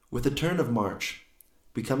With the turn of March,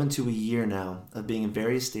 we come into a year now of being in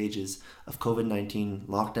various stages of COVID-19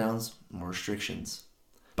 lockdowns or restrictions.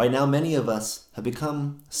 By now, many of us have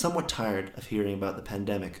become somewhat tired of hearing about the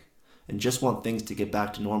pandemic and just want things to get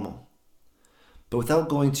back to normal. But without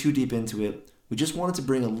going too deep into it, we just wanted to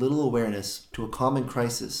bring a little awareness to a common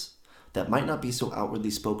crisis that might not be so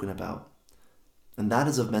outwardly spoken about, and that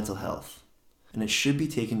is of mental health, and it should be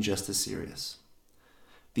taken just as serious.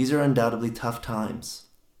 These are undoubtedly tough times,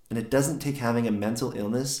 and it doesn't take having a mental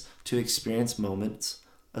illness to experience moments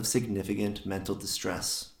of significant mental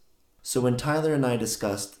distress. So when Tyler and I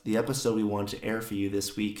discussed the episode we wanted to air for you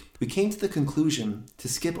this week, we came to the conclusion to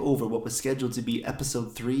skip over what was scheduled to be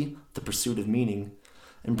episode 3, The Pursuit of Meaning,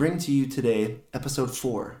 and bring to you today episode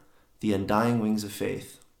 4, The Undying Wings of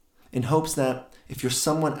Faith, in hopes that if you're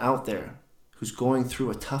someone out there who's going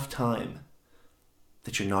through a tough time,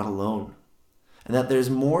 that you're not alone, and that there's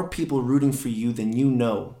more people rooting for you than you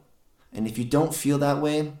know. And if you don't feel that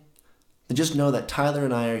way, then just know that Tyler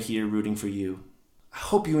and I are here rooting for you. I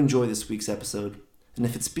hope you enjoy this week's episode, and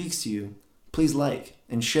if it speaks to you, please like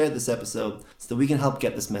and share this episode so that we can help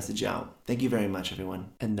get this message out. Thank you very much, everyone.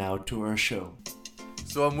 And now to our show.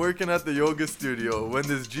 So I'm working at the yoga studio when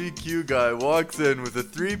this GQ guy walks in with a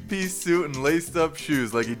 3-piece suit and laced up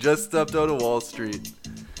shoes like he just stepped out of Wall Street.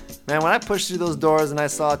 Man, when I pushed through those doors and I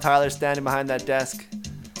saw Tyler standing behind that desk,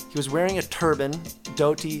 he was wearing a turban,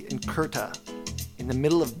 dhoti, and kurta in the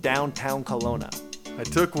middle of downtown Kelowna. I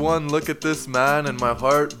took one look at this man and my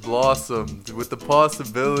heart blossomed with the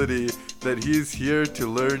possibility that he's here to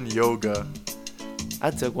learn yoga.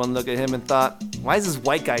 I took one look at him and thought, why is this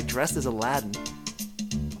white guy dressed as Aladdin?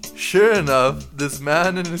 Sure enough, this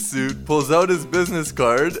man in a suit pulls out his business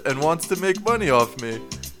card and wants to make money off me.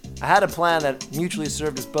 I had a plan that mutually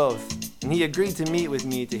served us both, and he agreed to meet with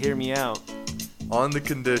me to hear me out. On the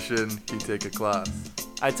condition he take a class.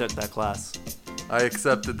 I took that class. I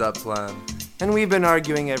accepted that plan. And we've been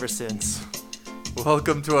arguing ever since.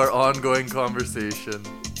 Welcome to our ongoing conversation.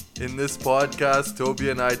 In this podcast, Toby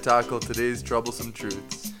and I tackle today's troublesome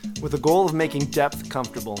truths. With the goal of making depth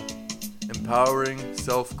comfortable. Empowering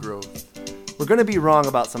self-growth. We're going to be wrong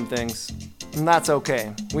about some things, and that's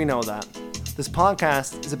okay. We know that. This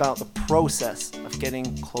podcast is about the process of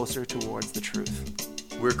getting closer towards the truth.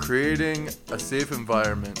 We're creating a safe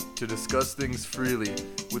environment to discuss things freely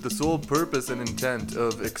with the sole purpose and intent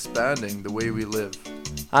of expanding the way we live.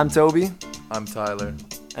 I'm Toby. I'm Tyler.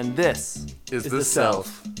 And this is The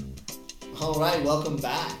Self. All right, welcome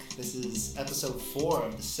back. This is episode 4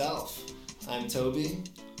 of The Self. I'm Toby.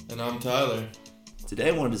 And I'm Tyler. Today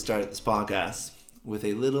I wanted to start this podcast with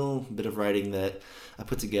a little bit of writing that I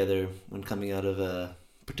put together when coming out of a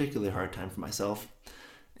particularly hard time for myself.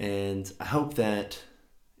 And I hope that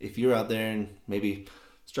if you're out there and maybe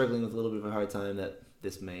struggling with a little bit of a hard time, that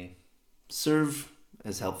this may serve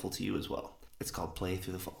as helpful to you as well. It's called Play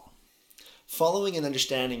Through the Fall. Following and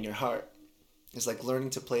understanding your heart is like learning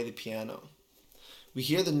to play the piano. We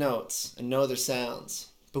hear the notes and know their sounds,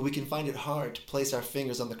 but we can find it hard to place our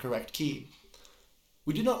fingers on the correct key.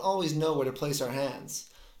 We do not always know where to place our hands,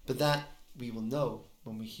 but that we will know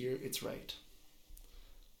when we hear it's right.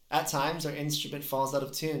 At times, our instrument falls out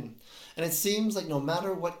of tune, and it seems like no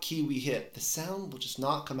matter what key we hit, the sound will just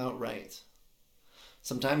not come out right.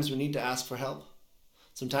 Sometimes we need to ask for help.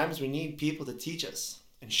 Sometimes we need people to teach us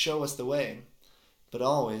and show us the way, but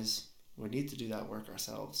always we need to do that work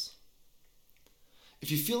ourselves.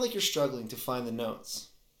 If you feel like you're struggling to find the notes,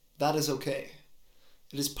 that is okay.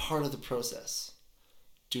 It is part of the process.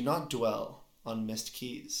 Do not dwell on missed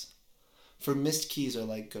keys, for missed keys are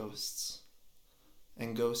like ghosts.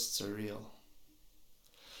 And ghosts are real.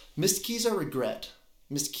 Missed keys are regret.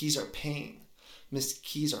 Missed keys are pain. Missed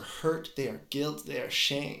keys are hurt. They are guilt. They are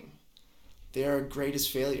shame. They are our greatest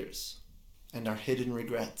failures and our hidden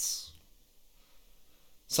regrets.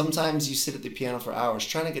 Sometimes you sit at the piano for hours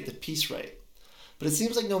trying to get the piece right, but it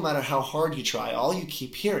seems like no matter how hard you try, all you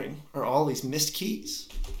keep hearing are all these missed keys.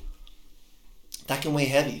 That can weigh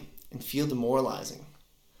heavy and feel demoralizing.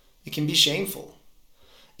 It can be shameful.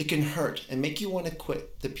 It can hurt and make you want to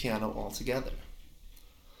quit the piano altogether.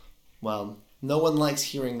 Well, no one likes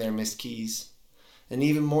hearing their missed keys, and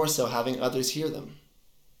even more so having others hear them.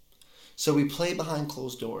 So we play behind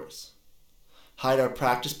closed doors, hide our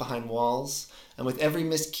practice behind walls, and with every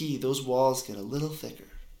missed key, those walls get a little thicker.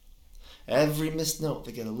 Every missed note,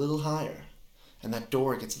 they get a little higher, and that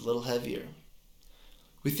door gets a little heavier.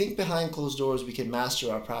 We think behind closed doors we can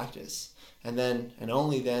master our practice, and then, and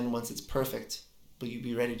only then, once it's perfect, will you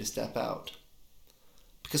be ready to step out.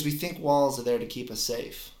 Because we think walls are there to keep us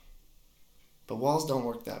safe. But walls don't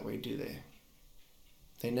work that way, do they?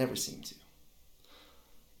 They never seem to.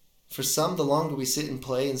 For some, the longer we sit and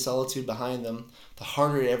play in solitude behind them, the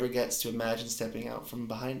harder it ever gets to imagine stepping out from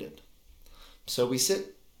behind it. So we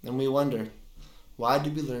sit and we wonder, why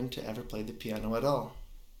did we learn to ever play the piano at all?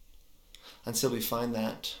 Until we find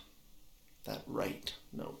that right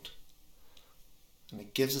note. And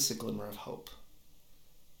it gives us a glimmer of hope.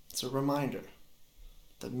 It's a reminder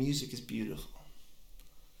that music is beautiful.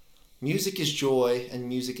 Music is joy and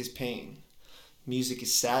music is pain. Music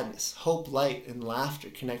is sadness, hope, light, and laughter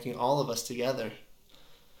connecting all of us together.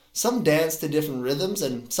 Some dance to different rhythms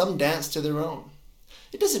and some dance to their own.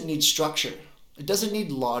 It doesn't need structure. It doesn't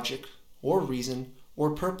need logic or reason or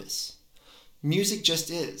purpose. Music just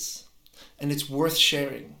is, and it's worth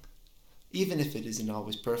sharing, even if it isn't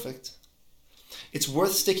always perfect. It's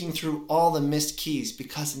worth sticking through all the missed keys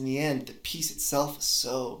because in the end, the piece itself is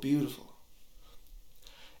so beautiful.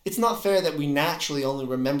 It's not fair that we naturally only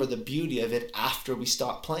remember the beauty of it after we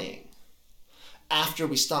stop playing, after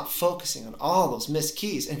we stop focusing on all those missed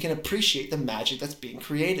keys and can appreciate the magic that's being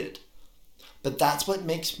created. But that's what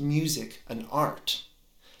makes music an art.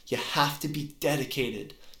 You have to be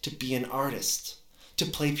dedicated to be an artist, to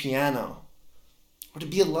play piano, or to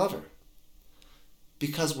be a lover.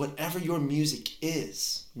 Because whatever your music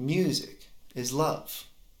is love.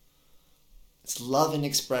 It's love in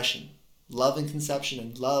expression, love in conception,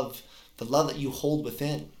 and love, the love that you hold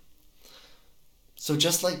within. So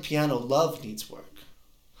just like piano, love needs work.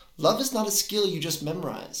 Love is not a skill you just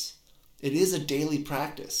memorize. It is a daily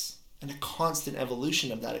practice and a constant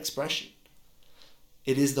evolution of that expression.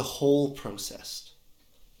 It is the whole process,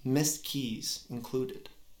 missed keys included.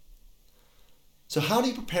 So how do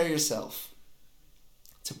you prepare yourself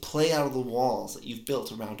to play out of the walls that you've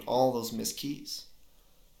built around all those missed keys?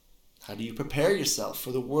 How do you prepare yourself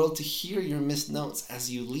for the world to hear your missed notes as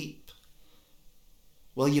you leap?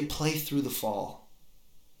 Well, you play through the fall.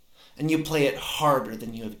 And you play it harder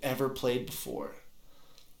than you have ever played before.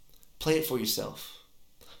 Play it for yourself.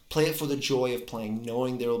 Play it for the joy of playing,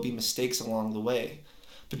 knowing there will be mistakes along the way.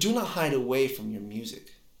 But do not hide away from your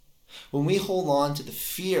music. When we hold on to the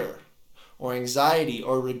fear or anxiety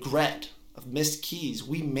or regret of missed keys,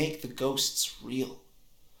 we make the ghosts real.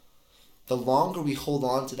 The longer we hold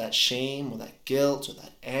on to that shame or that guilt or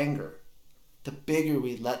that anger, the bigger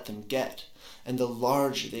we let them get and the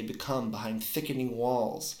larger they become behind thickening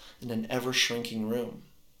walls in an ever-shrinking room.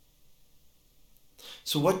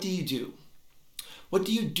 So what do you do? What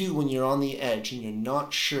do you do when you're on the edge and you're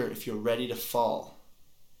not sure if you're ready to fall?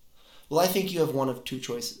 Well, I think you have one of two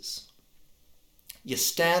choices. You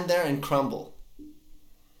stand there and crumble.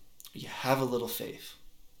 You have a little faith.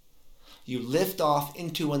 You lift off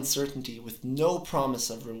into uncertainty with no promise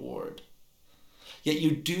of reward. Yet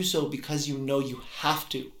you do so because you know you have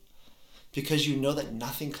to, because you know that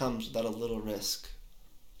nothing comes without a little risk.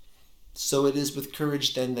 So it is with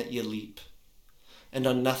courage then that you leap, and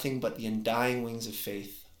on nothing but the undying wings of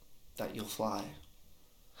faith that you'll fly.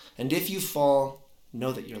 And if you fall,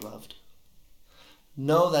 know that you're loved.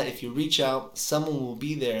 Know that if you reach out, someone will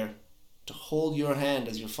be there to hold your hand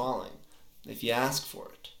as you're falling, if you ask for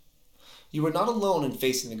it. You are not alone in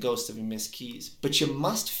facing the ghost of your missed keys, but you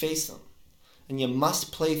must face them, and you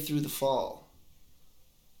must play through the fall.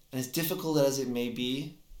 And as difficult as it may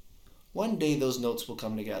be, one day those notes will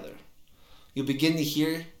come together. You'll begin to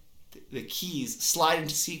hear the keys slide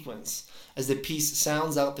into sequence as the piece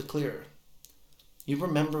sounds out the clear. You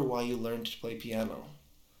remember why you learned to play piano.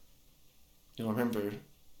 You'll remember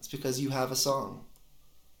it's because you have a song.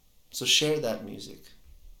 So share that music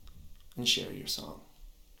and share your song.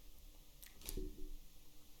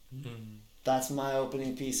 That's my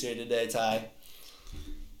opening piece here today, Ty.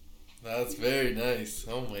 That's very nice.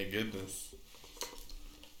 Oh my goodness.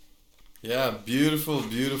 Yeah, beautiful,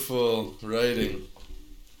 beautiful writing.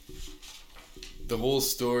 The whole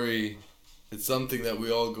story, it's something that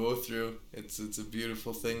we all go through. It's a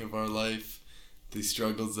beautiful thing of our life. These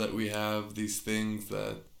struggles that we have, these things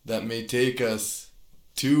that may take us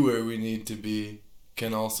to where we need to be,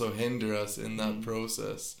 can also hinder us in that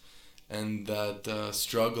process. And that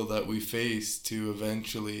struggle that we face to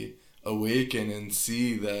eventually awaken and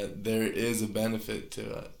see that there is a benefit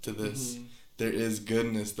to this. There is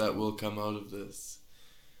goodness that will come out of this.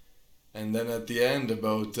 And then at the end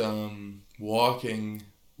about walking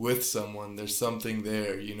with someone, there's something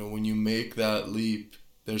there. You know, when you make that leap,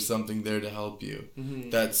 there's something there to help you.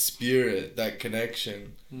 That spirit, that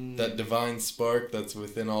connection, that divine spark that's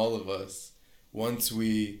within all of us. Once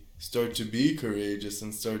we start to be courageous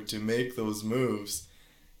and start to make those moves,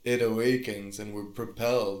 it awakens and we're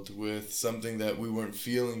propelled with something that we weren't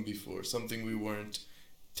feeling before, something we weren't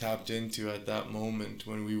tapped into at that moment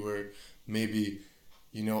when we were maybe,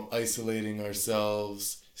 you know, isolating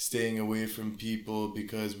ourselves, staying away from people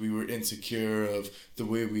because we were insecure of the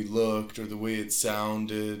way we looked or the way it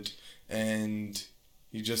sounded, and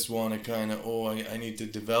you just want to kind of, I need to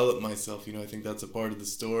develop myself. I think that's a part of the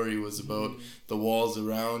story, was about the walls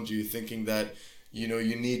around you, thinking that, you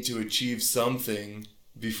need to achieve something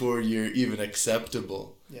before you're even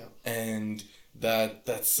acceptable. Yeah. And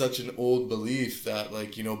that's such an old belief that,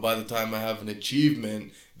 like, by the time I have an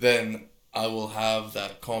achievement, then I will have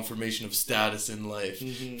that confirmation of status in life.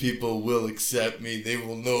 People will accept me. They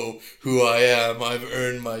will know who I am. I've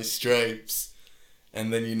earned my stripes.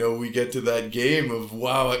 And then, we get to that game of,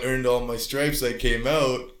 wow, I earned all my stripes. I came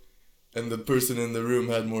out, and the person in the room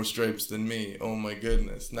had more stripes than me. Oh my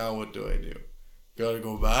goodness. Now what do I do? Gotta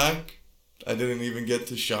go back? I didn't even get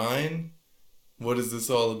to shine? What is this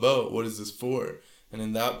all about? What is this for? And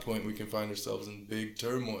in that point, we can find ourselves in big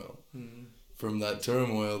turmoil. From that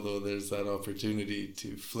turmoil, though, there's that opportunity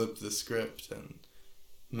to flip the script and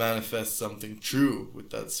manifest something true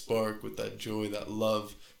with that spark, with that joy, that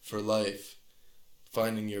love for life.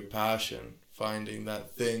 Finding your passion, finding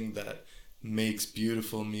that thing that makes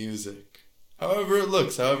beautiful music. However it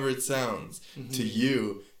looks, however it sounds, to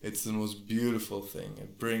you, it's the most beautiful thing.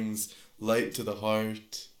 It brings light to the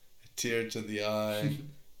heart, a tear to the eye,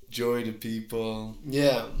 joy to people.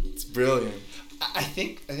 Yeah. It's brilliant. I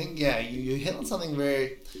think yeah, you hit on something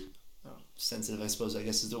very sensitive, I suppose, I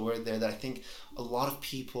guess is the word there, that I think a lot of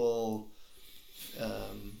people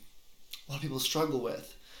struggle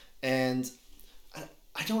with. And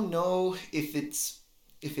I don't know if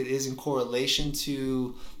it is in correlation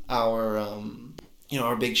to our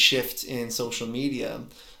our big shift in social media,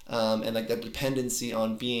 and like that dependency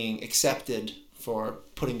on being accepted for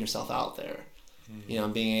putting yourself out there,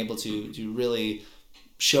 and being able to really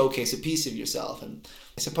showcase a piece of yourself. And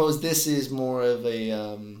I suppose this is more of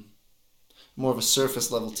a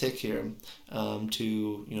surface level tick here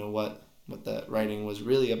to what that writing was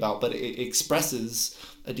really about, but it expresses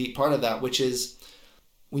a deep part of that, which is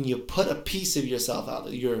when you put a piece of yourself out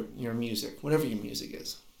there, your music, whatever your music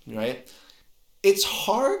is, right? It's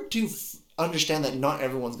hard to understand that not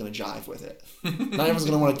everyone's going to jive with it. Not everyone's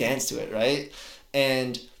going to want to dance to it, right?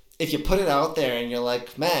 And if you put it out there and you're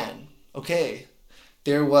like, man, okay,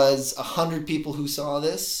 there was 100 people who saw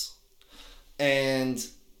this and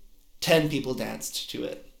 10 people danced to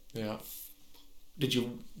it. Yeah.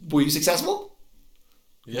 Were you successful?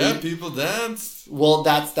 Yeah, people dance. Well,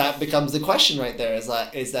 that becomes the question right there. Is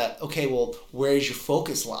that okay? Well, where does your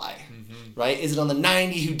focus lie? Right? Is it on the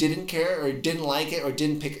 90 who didn't care or didn't like it or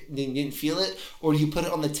didn't feel it, or do you put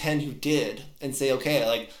it on the 10 who did and say, okay,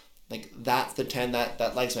 like that's the 10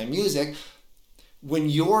 that likes my music? When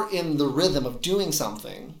you're in the rhythm of doing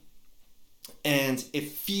something and it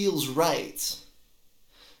feels right,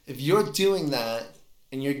 if you're doing that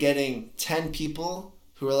and you're getting 10 people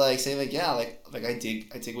who are like saying like, yeah, like I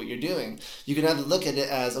dig what you're doing, you can either look at it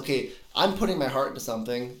as, okay, I'm putting my heart into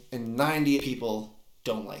something and 90 people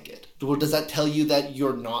don't like it. Well, does that tell you that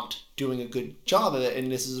you're not doing a good job of it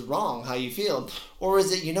and this is wrong, how you feel? Or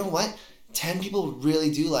is it, 10 people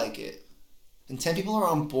really do like it and 10 people are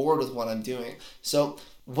on board with what I'm doing. So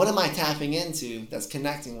what am I tapping into that's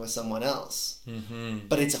connecting with someone else?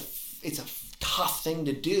 But it's a tough thing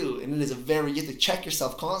to do, and it is you have to check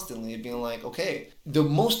yourself constantly and being like, okay, the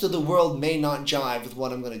most of the world may not jive with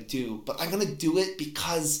what I'm going to do, but I'm going to do it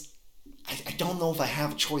because I don't know if I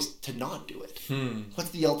have a choice to not do it.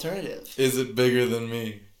 What's the alternative? Is it bigger than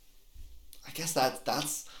me? I guess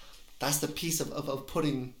that's the piece of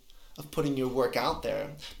putting your work out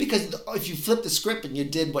there. Because if you flip the script and you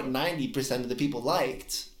did what 90% of the people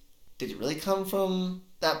liked, did it really come from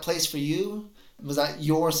that place for you? Was that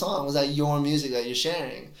your song? Was that your music that you're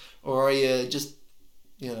sharing? Or are you just,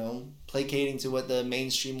 placating to what the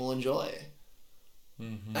mainstream will enjoy?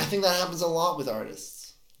 I think that happens a lot with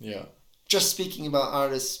artists. Yeah. Just speaking about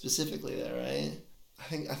artists specifically there, right?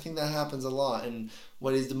 I think that happens a lot. And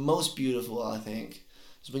what is the most beautiful, I think,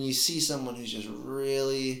 is when you see someone who's just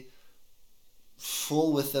really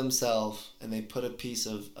full with themselves and they put a piece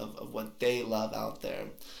of what they love out there.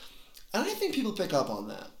 And I think people pick up on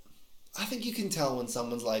that. I think you can tell when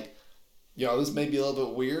someone's like, this may be a little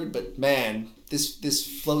bit weird, but man,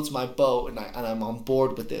 this floats my boat and I'm on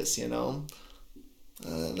board with this,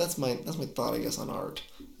 That's my thought, I guess, on art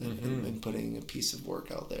and putting a piece of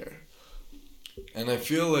work out there. And I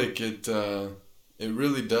feel like it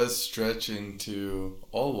really does stretch into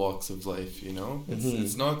all walks of life,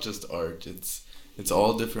 It's not just art. It's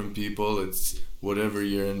all different people. It's whatever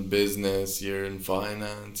you're in business, you're in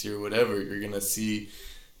finance, you're whatever. You're going to see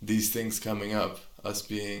these things coming up, us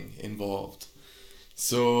being involved.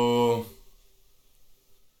 So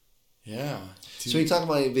Yeah. So when you talk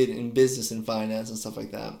about it in business and finance and stuff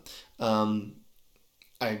like that,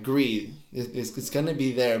 I agree. It's going to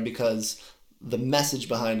be there because the message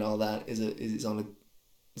behind all that is on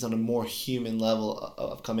a more human level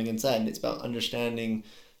of coming inside, and it's about understanding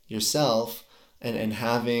yourself and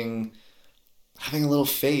having a little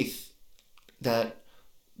faith that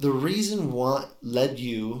the reason what led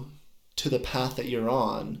you to the path that you're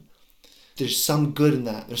on, there's some good in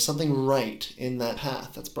that. There's something right in that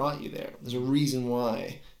path that's brought you there. There's a reason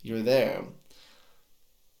why you're there.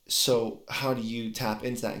 So how do you tap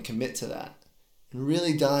into that and commit to that? And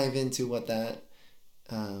really dive into what that,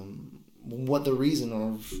 what the reason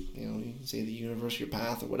of, you can say the universe, your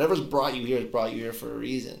path, or whatever's brought you here has brought you here for a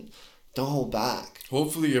reason. Don't hold back.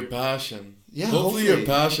 Hopefully your passion. Yeah, Hopefully your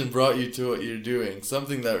passion brought you to what you're doing.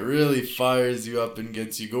 Something that really fires you up and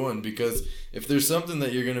gets you going. Because if there's something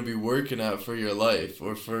that you're going to be working at for your life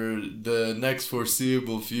or for the next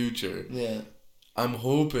foreseeable future, I'm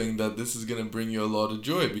hoping that this is going to bring you a lot of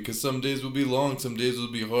joy. Because some days will be long, some days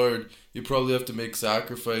will be hard. You probably have to make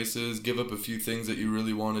sacrifices, give up a few things that you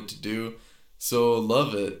really wanted to do. So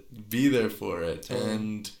love it. Be there for it.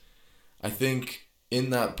 And I think in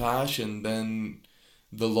that passion, then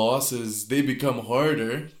the losses, they become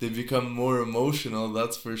harder, they become more emotional,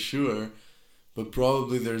 that's for sure, but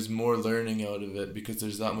probably there's more learning out of it because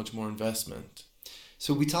there's that much more investment.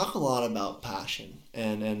 So we talk a lot about passion,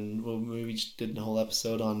 and we just did a whole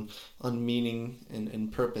episode on meaning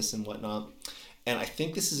and purpose and whatnot, and I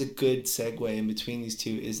think this is a good segue in between these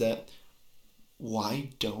two, is that why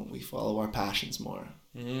don't we follow our passions more?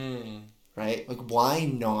 Right? Like, why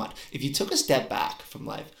not? If you took a step back from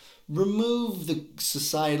life, remove the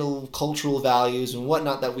societal, cultural values and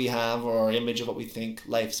whatnot that we have, or our image of what we think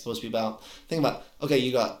life is supposed to be about. Think about, okay,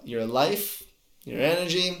 you got your life, your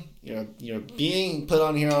energy, your being put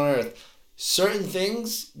on here on earth. Certain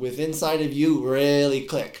things within inside of you really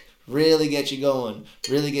click, really get you going,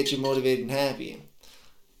 really get you motivated and happy.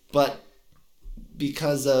 But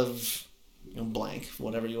because of blank,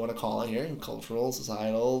 whatever you want to call it here, cultural,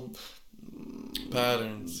 societal,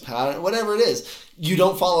 patterns, whatever it is, you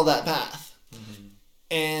don't follow that path.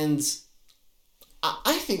 And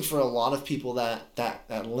I think for a lot of people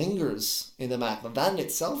that lingers in the back, that in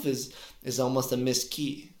itself is almost a missed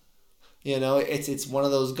key. It's one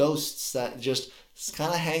of those ghosts that just is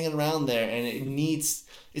kind of hanging around there, and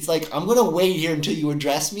it's like, I'm gonna wait here until you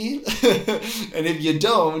address me, and if you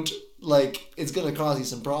don't, like, it's gonna cause you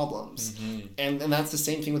some problems. And that's the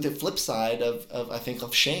same thing with the flip side of I think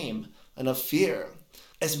of shame and of fear.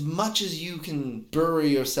 As much as you can bury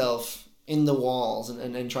yourself in the walls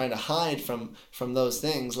and trying to hide from those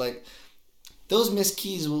things, like, those missed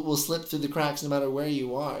keys will slip through the cracks no matter where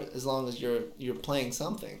you are, as long as you're playing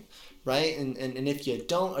something, right? And if you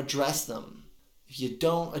don't address them, if you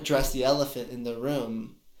don't address the elephant in the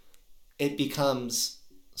room, it becomes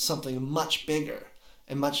something much bigger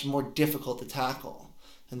and much more difficult to tackle,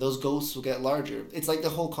 and those ghosts will get larger. It's like the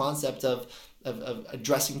whole concept of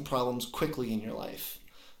addressing problems quickly in your life.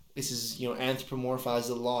 This is, anthropomorphized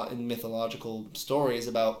a lot in mythological stories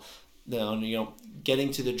about,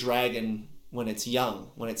 getting to the dragon when it's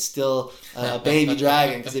young, when it's still a baby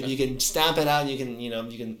dragon. Because if you can stamp it out, you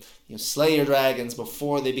can slay your dragons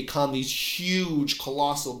before they become these huge,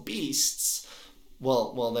 colossal beasts.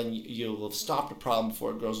 Well, then you'll have stopped a problem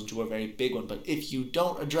before it grows into a very big one. But if you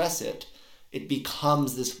don't address it, it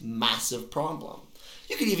becomes this massive problem.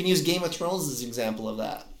 You could even use Game of Thrones as an example of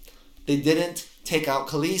that. They didn't take out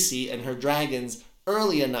Khaleesi and her dragons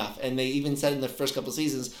early enough, and they even said in the first couple of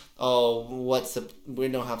seasons, we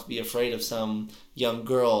don't have to be afraid of some young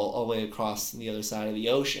girl all the way across the other side of the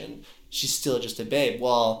ocean. She's still just a babe.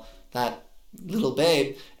 Well, that little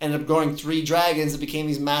babe ended up growing 3 dragons that became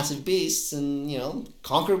these massive beasts and,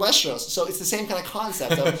 conquered Westeros. So it's the same kind of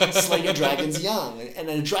concept of slay your dragons young and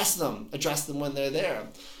address them when they're there.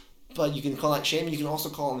 But you can call that shame, and you can also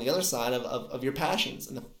call on the other side of your passions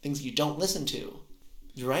and the things you don't listen to.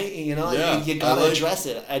 Right? You gotta address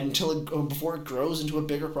it before it grows into a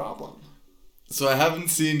bigger problem. So I haven't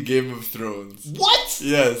seen Game of Thrones. What?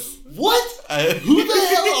 Yes. What? Who the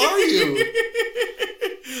hell are you?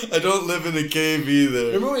 I don't live in a cave either.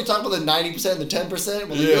 Remember when we talked about the 90% and the 10%?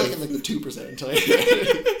 Well, you're like in the 2% until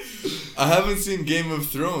you... I haven't seen Game of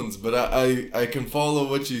Thrones, but I can follow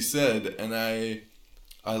what you said, and I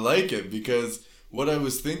like it, because what I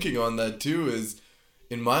was thinking on that too is,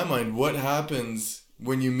 in my mind, what happens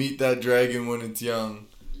when you meet that dragon when it's young?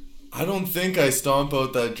 I don't think I stomp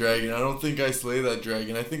out that dragon. I don't think I slay that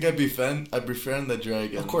dragon. I think I'd befriend that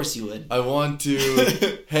dragon. Of course you would. I want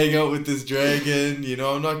to hang out with this dragon.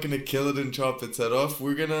 I'm not going to kill it and chop its head off.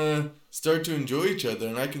 We're going to start to enjoy each other,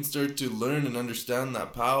 and I can start to learn and understand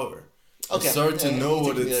that power. Okay. I start to know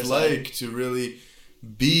what the it's other side. like to really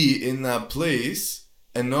be in that place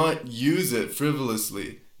and not use it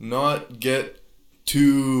frivolously, not get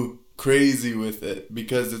too crazy with it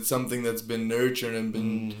because it's something that's been nurtured and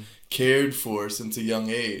been cared for since a young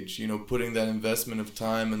age. You know, putting that investment of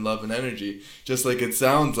time and love and energy. Just like it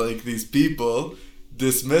sounds like these people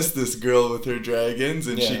dismissed this girl with her dragons,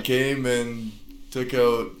 and she came and took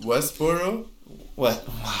out Westboro. What?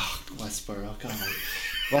 Wow, Westboro, God.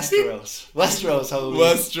 Westeros, holy.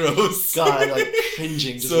 Westeros. God, like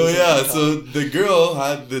cringing. just So listening yeah, to the so talk. the girl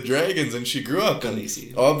had the dragons and she grew up. And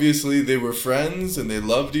Khaleesi. obviously they were friends and they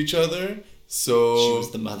loved each other. So She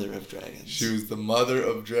was the mother of dragons. she was the mother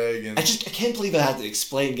of dragons. I can't believe I had to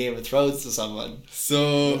explain Game of Thrones to someone. I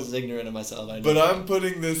So, was ignorant of myself. I know. but I'm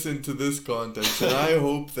putting this into this context, and I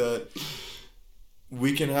hope that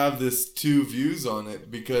we can have this two views on it,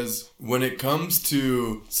 because when it comes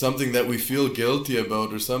to something that we feel guilty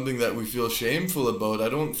about or something that we feel shameful about, I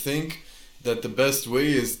don't think that the best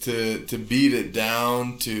way is to beat it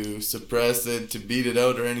down, to suppress it, to beat it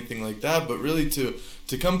out or anything like that, but really to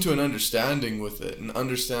come to an understanding with it and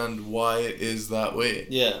understand why it is that way.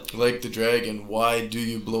 Yeah. Like the dragon, why do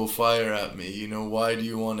you blow fire at me? You know, why do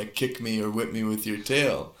you want to kick me or whip me with your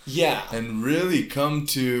tail? Yeah. And really come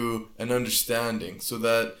to an understanding so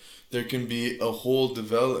that there can be a whole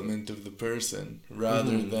development of the person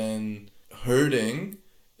rather than hurting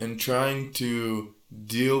and trying to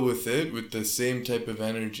deal with it with the same type of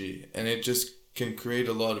energy. And it just can create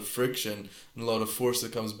a lot of friction and a lot of force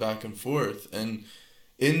that comes back and forth. And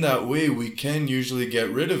in that way, we can usually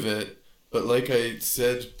get rid of it. But like I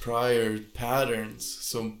said prior, patterns.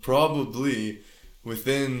 So probably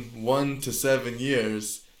within 1 to 7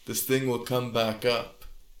 years, this thing will come back up.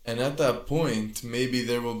 And at that point, maybe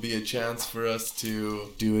there will be a chance for us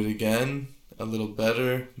to do it again, a little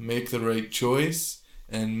better, make the right choice,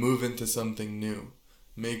 and move into something new.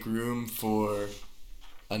 Make room for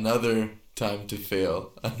another time to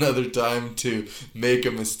fail, another time to make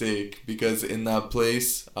a mistake, because in that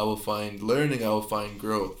place I will find learning, I will find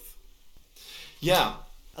growth. Yeah.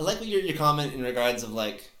 I like what your comment in regards of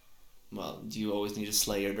like, well, do you always need to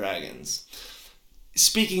slay your dragons?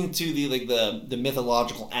 Speaking to the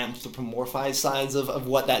mythological anthropomorphized sides of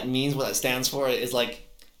what that means, what that stands for, is like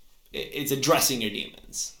it's addressing your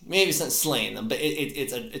demons. Maybe it's not slaying them, but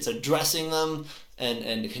it's addressing them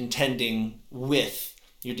and contending with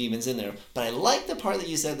your demons in there. But I like the part that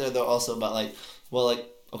you said there, though, also about like, well, like,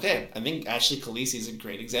 okay, I think actually Khaleesi is a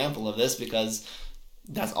great example of this, because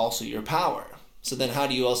that's also your power. So then how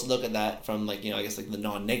do you also look at that from like, you know, I guess like the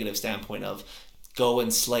non-negative standpoint of go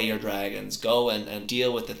and slay your dragons, go and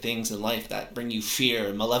deal with the things in life that bring you fear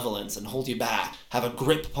and malevolence and hold you back, have a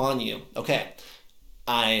grip upon you. Okay,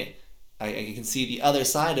 I can see the other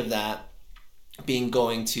side of that being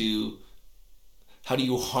going to how do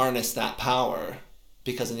you harness that power?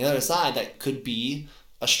 Because on the other side, that could be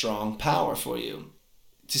a strong power for you.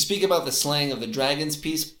 To speak about the slaying of the dragons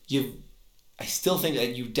piece, I still think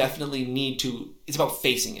that you definitely need to, it's about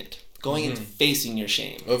facing it. Going and facing your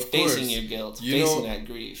shame. Of course. Facing your guilt. You facing know, that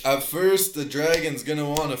grief. At first, the dragon's gonna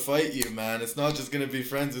want to fight you, man. It's not just gonna be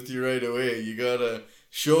friends with you right away. You gotta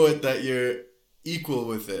show it that you're equal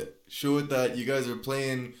with it. Show it that you guys are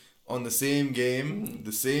playing on the same game,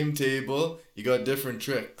 the same table. You got different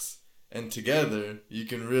tricks. And together, you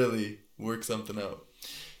can really work something out.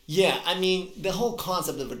 Yeah, I mean, the whole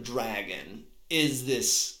concept of a dragon is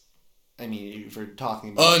this, I mean, if we're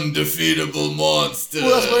talking about... Undefeatable monster!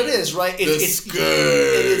 Well, that's what it is, right? It's Scourge!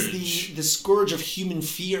 It is the scourge of human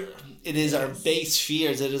fear. It is our base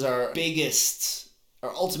fears. It is our biggest,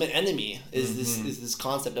 our ultimate enemy is this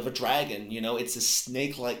concept of a dragon. You know, it's a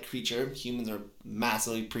snake-like creature. Humans are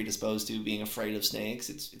massively predisposed to being afraid of snakes.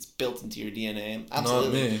 It's built into your DNA.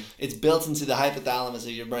 Absolutely. Not me. It's built into the hypothalamus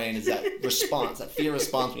of your brain. Is that response, that fear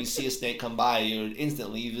response when you see a snake come by, you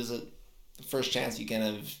instantly visit the first chance you can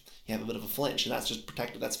have. You have a bit of a flinch, and that's just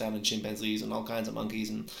protected. That's found in chimpanzees and all kinds of monkeys,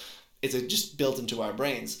 and it's just built into our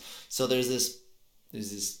brains. So there's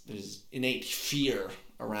innate fear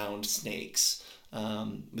around snakes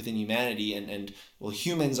within humanity, and well,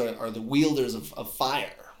 humans are the wielders of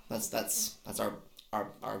fire. That's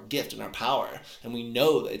our gift and our power, and we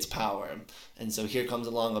know that it's power. And so here comes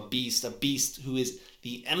along a beast who is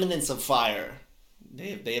the eminence of fire.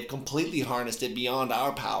 They have completely harnessed it beyond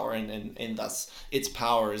our power, and thus its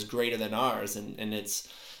power is greater than ours, and it's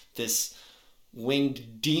this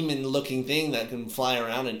winged demon looking thing that can fly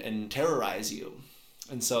around and terrorize you.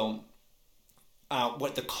 And so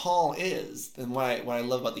what the call is, and what I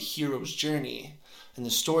love about the hero's journey, And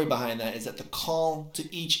the story behind that is that the call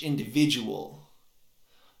to each individual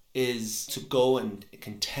is to go and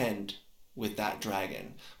contend with that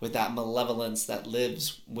dragon, with that malevolence that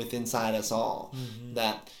lives within inside us all.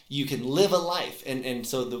 That you can live a life, and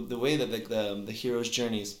so the way that the hero's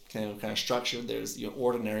journey is kind of structured, there's your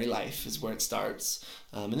ordinary life is where it starts,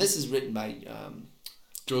 and this is written by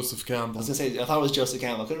Joseph Campbell. I was gonna say, I thought it was Joseph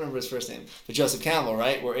Campbell. I couldn't remember his first name, but Joseph Campbell,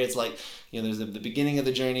 right? Where it's like, there's the beginning of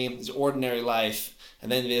the journey, there's ordinary life, and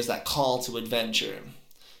then there's that call to adventure.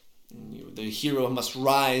 The hero must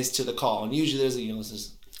rise to the call, and usually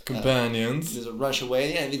there's companions. There's a rush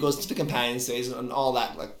away, and it goes to the companion phase, and all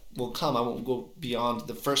that will come. I won't go beyond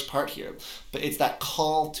the first part here, but it's that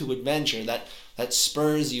call to adventure that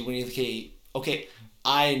spurs you when you think, okay,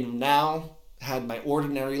 I now had my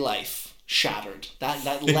ordinary life shattered.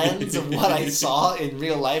 That lens of what I saw in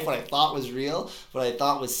real life, what I thought was real, what I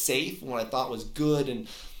thought was safe, what I thought was good, and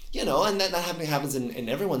and that happens in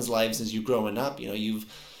everyone's lives as you're growing up. You've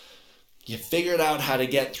figured out how to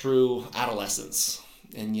get through adolescence,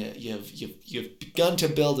 and you've begun to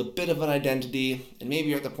build a bit of an identity, and maybe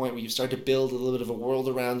you're at the point where you start to build a little bit of a world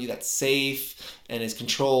around you that's safe and is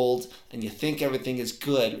controlled, and you think everything is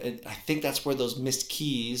good. And I think that's where those missed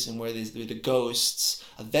keys and where the ghosts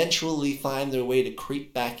eventually find their way to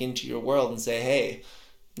creep back into your world and say, hey,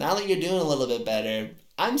 now that you're doing a little bit better,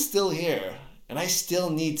 I'm still here. And I still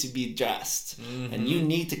need to be dressed. And you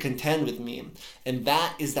need to contend with me. And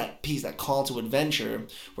that is that piece, that call to adventure,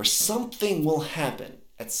 where something will happen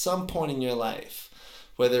at some point in your life.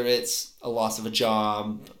 Whether it's a loss of a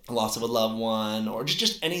job, a loss of a loved one, or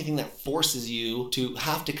just anything that forces you to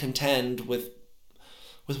have to contend with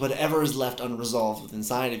whatever is left unresolved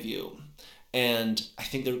inside of you. And I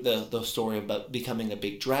think the story about becoming a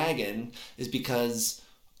big dragon is because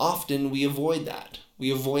often we avoid that. We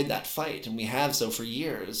avoid that fight, and we have so for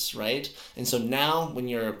years, right? And so now when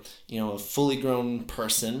you're, a fully grown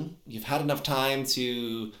person, you've had enough time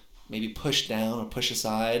to maybe push down or push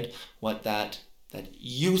aside what that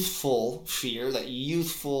youthful fear, that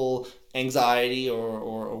youthful anxiety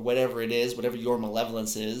or whatever it is, whatever your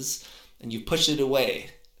malevolence is, and you've pushed it away.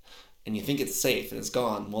 And you think it's safe and it's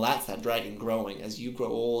gone. Well, that's that dragon growing as you grow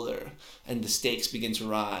older and the stakes begin to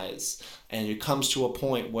rise. And it comes to a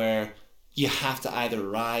point where you have to either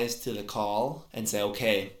rise to the call and say,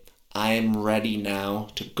 okay, I am ready now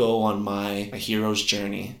to go on my hero's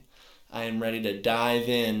journey. I am ready to dive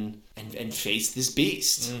in and face this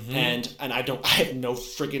beast. And I have no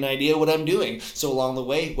freaking idea what I'm doing. So along the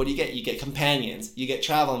way, what do you get? You get companions, you get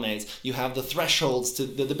travel mates, you have the thresholds to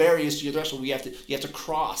the barriers to your threshold. You have to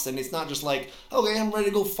cross, and it's not just like, okay, I'm ready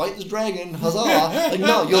to go fight this dragon, huzzah!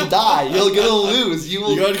 No, you'll die, you're gonna lose, you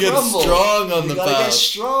gotta crumble. Get strong on the path. You gotta get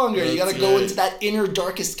stronger. That's you gotta go into that inner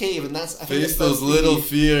darkest cave, and that's face those little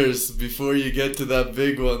fears before you get to that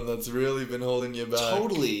big one that's really been holding you back.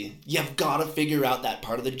 Totally, you've got to figure out that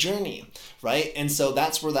part of the journey. Right? And so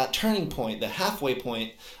that's where that turning point, the halfway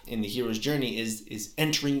point in the hero's journey is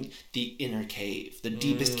entering the inner cave, the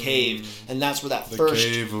deepest cave. And that's where the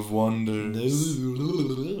cave of wonders.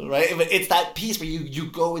 Right? But it's that piece where you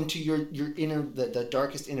go into your inner, the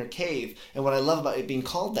darkest inner cave. And what I love about it being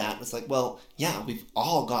called that, it's like, well, yeah, we've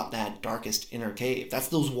all got that darkest inner cave. That's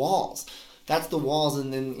those walls. That's the walls.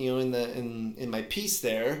 And then, in my piece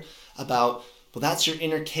there about, well, that's your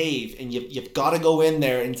inner cave, and you've got to go in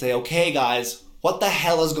there and say, okay, guys, what the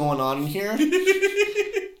hell is going on in here?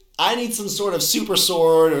 I need some sort of super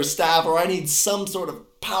sword or staff, or I need some sort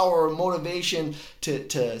of power or motivation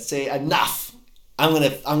to say, enough. I'm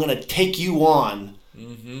gonna take you on,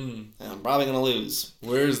 and I'm probably gonna lose.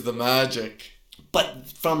 Where's the magic? But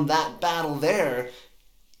from that battle there,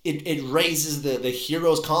 it raises the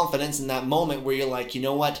hero's confidence in that moment where you're like, you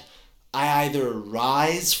know what? I either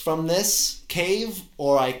rise from this cave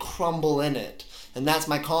or I crumble in it. And that's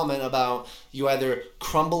my comment about you either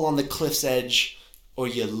crumble on the cliff's edge or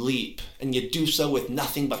you leap. And you do so with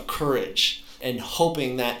nothing but courage and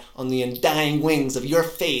hoping that on the undying wings of your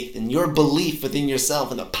faith and your belief within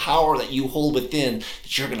yourself and the power that you hold within,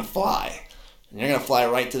 that you're going to fly. And you're going to fly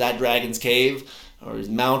right to that dragon's cave or his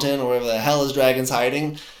mountain or wherever the hell his dragon's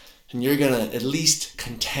hiding. And you're going to at least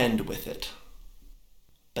contend with it.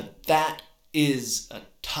 But that is a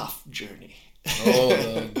tough journey.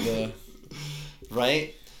 Oh,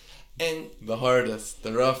 right? And the hardest,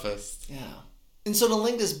 the roughest. Yeah. And so to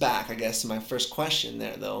link this back, I guess, to my first question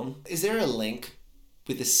there, though, is there a link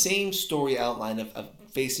with the same story outline of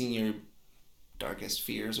facing your darkest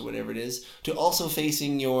fears or whatever it is, to also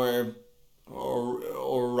facing your,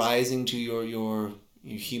 or rising to your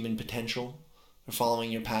human potential? or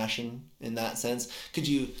following your passion in that sense? Could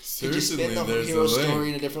you spin Certainly, the there's hero a link. story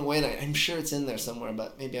in a different way? And I'm sure it's in there somewhere,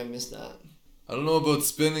 but maybe I missed that. I don't know about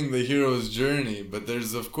spinning the hero's journey, but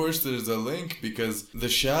there's a link, because the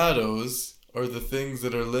shadows are the things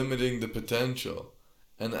that are limiting the potential.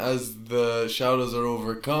 And as the shadows are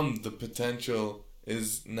overcome, the potential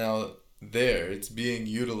is now there. It's being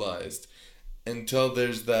utilized until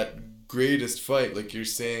there's that greatest fight. Like you're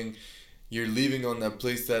saying, you're leaving on that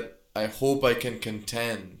place that I hope I can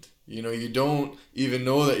contend. You know, you don't even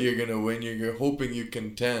know that you're going to win. You're hoping you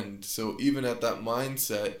contend. So even at that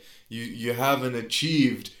mindset, you haven't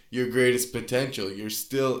achieved your greatest potential. You're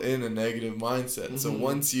still in a negative mindset. Mm-hmm. So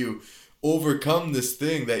once you overcome this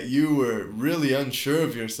thing that you were really unsure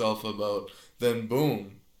of yourself about, then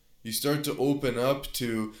boom, you start to open up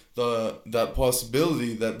to that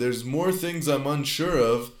possibility that there's more things I'm unsure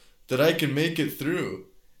of that I can make it through.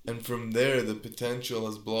 And from there, the potential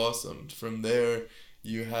has blossomed. From there,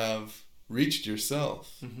 you have reached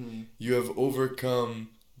yourself. Mm-hmm. You have overcome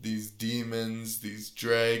these demons, these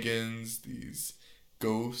dragons, these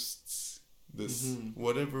ghosts, this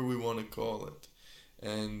whatever we want to call it.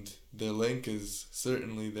 And the link is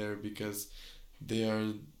certainly there because they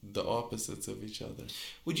are the opposites of each other.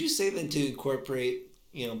 Would you say then to incorporate,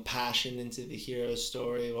 passion into the hero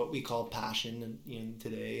story, what we call passion,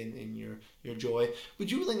 today in your joy, would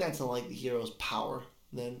you think that's like the hero's power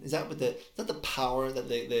then? Is that the power that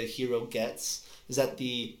the hero gets? Is that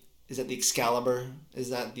the Excalibur? Is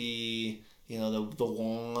that the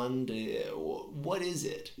wand? What is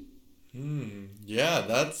it? Yeah,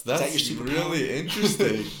 that's that your really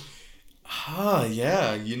interesting.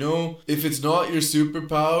 Yeah. If it's not your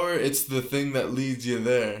superpower, it's the thing that leads you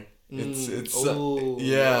there. It's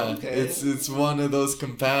one of those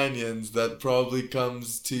companions that probably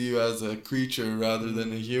comes to you as a creature rather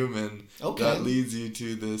than a human. Okay. That leads you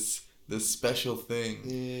to this special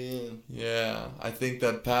thing. Yeah. I think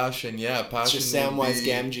that passion. It's just Samwise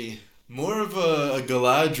Gamgee. More of a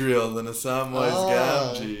Galadriel than a Samwise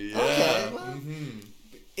Gamgee. Yeah. Okay. Well,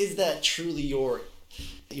 is that truly your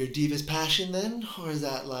deepest passion then, or is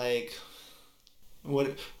that like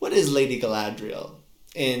what is Lady Galadriel?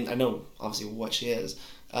 And I know obviously what she is.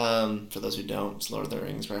 For those who don't, it's Lord of the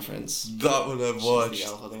Rings reference. That one I've watched.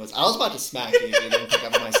 I was about to smack you if you didn't pick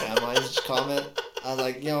up my Samwise comment. I was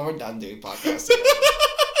like, we're done doing podcasts.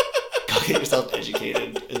 Go get yourself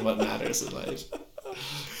educated in what matters in life.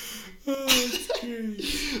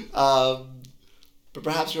 But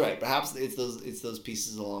perhaps you're right. Perhaps it's those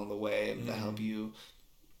pieces along the way that help you.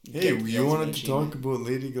 Hey, you wanted to talk about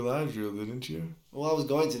Lady Galadriel, didn't you? Well, I was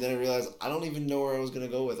going to. Then I realized I don't even know where I was going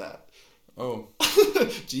to go with that. Oh.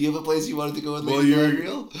 Do you have a place you wanted to go with Lady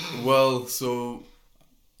Galadriel? Well, so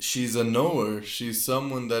she's a knower. She's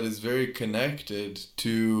someone that is very connected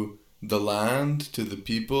to the land, to the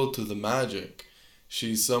people, to the magic.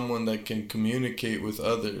 She's someone that can communicate with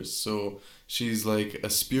others. So she's like a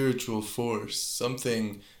spiritual force,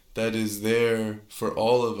 something that is there for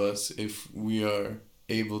all of us if we are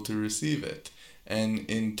able to receive it. And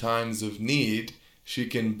in times of need, she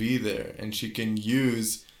can be there and she can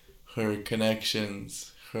use her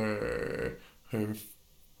connections, her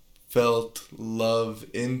felt love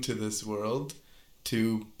into this world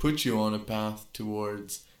to put you on a path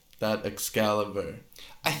towards that Excalibur.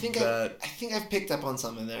 I think I've picked up on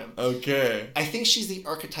something there. Okay. I think she's the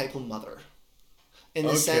archetypal mother, in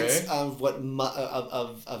the sense of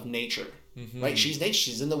of nature. Mm-hmm. Right? She's nature.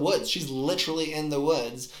 She's in the woods. She's literally in the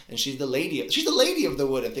woods, and she's the lady of the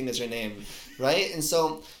wood. I think that's her name, right? And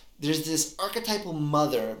so there's this archetypal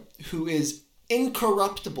mother who is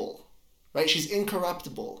incorruptible, right? She's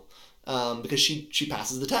incorruptible. Because she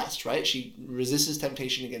passes the test, right? She resists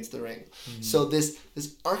temptation against the ring. Mm-hmm. So this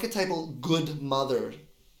archetypal good mother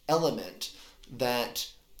element that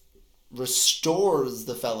restores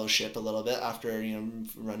the fellowship a little bit after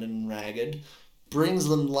running ragged, brings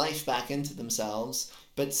them life back into themselves,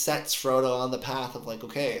 but sets Frodo on the path of like,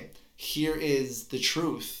 okay, here is the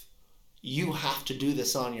truth. You have to do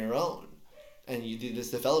this on your own, and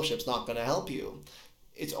the fellowship's not going to help you.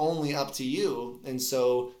 It's only up to you. And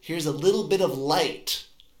so here's a little bit of light.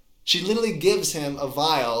 She literally gives him a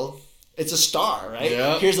vial. It's a star, right?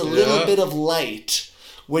 Yeah, here's a little bit of light.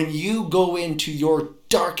 When you go into your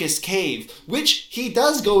darkest cave, which he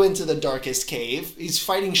does go into the darkest cave. He's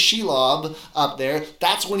fighting Shelob up there.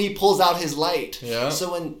 That's when he pulls out his light. Yeah.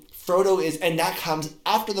 So when Frodo and that comes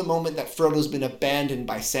after the moment that Frodo's been abandoned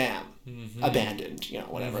by Sam. Mm-hmm. Abandoned,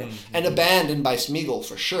 whatever. Mm-hmm. And abandoned by Smeagol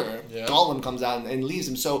for sure. Yeah. Gollum comes out and leaves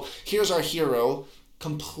him. So here's our hero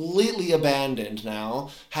completely abandoned now,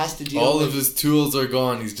 has to deal All with of his tools are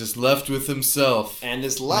gone. He's just left with himself. and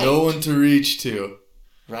this light. No one to reach to.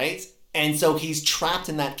 Right? And so he's trapped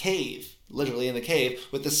in that cave, literally in the cave,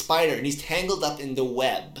 with the spider, and he's tangled up in the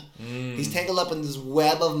web. He's tangled up in this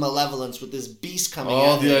web of malevolence with this beast coming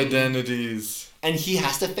All at the him. identities. And he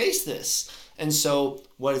has to face this. And so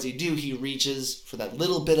what does he do? He reaches for that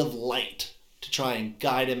little bit of light to try and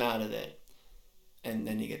guide him out of it. And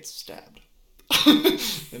then he gets stabbed.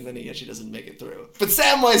 And then he actually doesn't make it through. But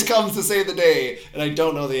Samwise comes to save the day. And I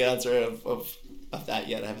don't know the answer of that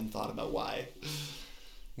yet. I haven't thought about why.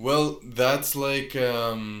 Well, that's like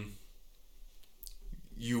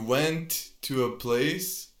you went to a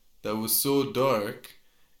place that was so dark,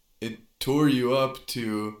 it tore you up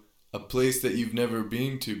to a place that you've never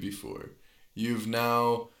been to before. You've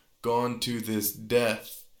now gone to this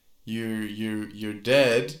death. You're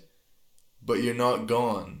dead, but you're not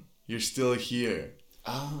gone. You're still here.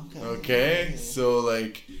 Oh, okay. Okay? So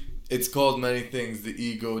like it's called many things: the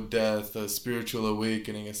ego death, a spiritual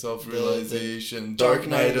awakening, a self-realization, dark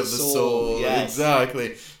night of the soul. Yes.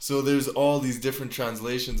 Exactly. So there's all these different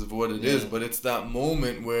translations of what it is, but it's that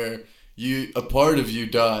moment where a part of you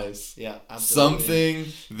dies. Yeah, absolutely. Something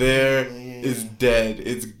there is dead.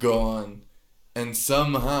 It's gone. And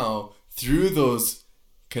somehow, through those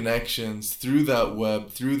connections, through that web,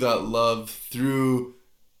 through that love, through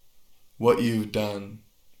what you've done,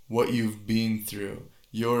 what you've been through,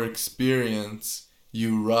 your experience,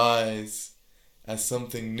 you rise as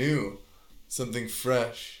something new, something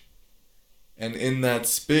fresh. And in that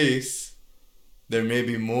space, there may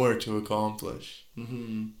be more to accomplish.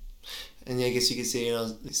 Mm-hmm. And I guess you could say,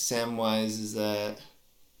 Samwise is that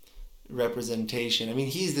representation. I mean,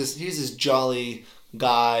 he's this jolly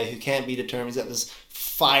guy who can't be determined. He's got this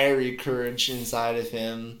fiery courage inside of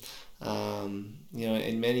him.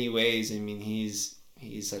 In many ways, I mean, he's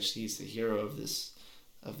the hero of this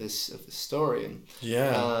story.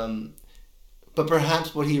 And, but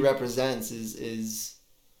perhaps what he represents is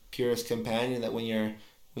purest companion. That when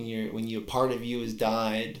a part of you has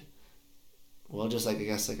died. Well, just like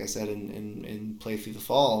I said in Play Through the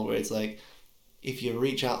Fall, where it's like, if you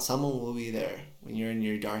reach out, someone will be there when you're in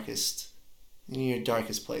your darkest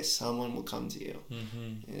place. Someone will come to you,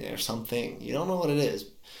 or something. You don't know what it is,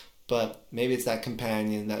 but maybe it's that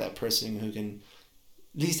companion, that person who can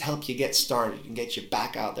at least help you get started and get you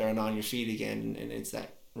back out there and on your feet again. And it's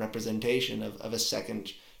that representation of a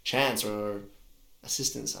second chance or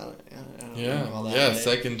assistance. I don't know all that, right?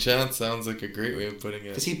 Second chance sounds like a great way of putting it.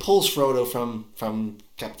 Because he pulls Frodo from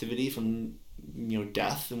captivity, from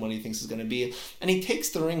death, and what he thinks is going to be, and he takes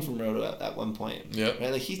the ring from Frodo at one point. Yeah,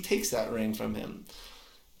 right. Like he takes that ring from him.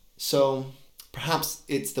 So perhaps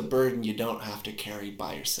it's the burden you don't have to carry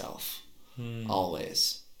by yourself,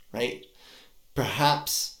 always, right?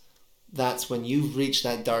 Perhaps that's when you've reached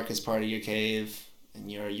that darkest part of your cave. And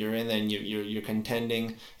you're in there and you're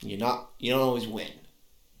contending, and you don't always win,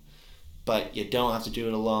 but you don't have to do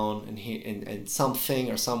it alone. And something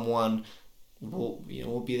or someone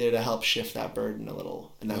will be there to help shift that burden a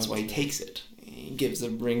little, and that's why he takes it. He gives the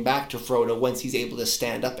ring back to Frodo once he's able to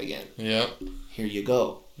stand up again. Yeah, here you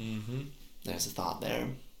go. There's a thought there.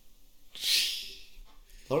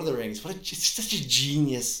 Lord of the Rings. It's such a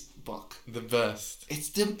genius book. The best.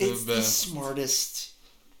 It's the smartest.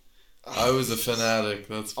 I was a fanatic,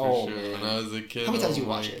 that's for sure. Man. When I was a kid, how many times you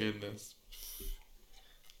watch it? Goodness.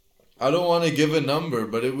 I don't want to give a number,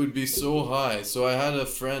 but it would be so high. So I had a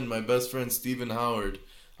friend, my best friend Stephen Howard.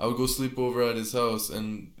 I would go sleep over at his house,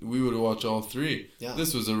 and we would watch all three. Yeah.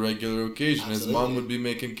 This was a regular occasion. Absolutely. His mom would be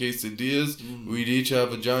making quesadillas. We'd each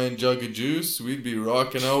have a giant jug of juice. We'd be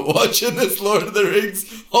rocking out watching this Lord of the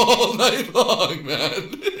Rings all night long,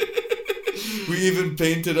 man. We even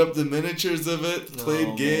painted up the miniatures of it,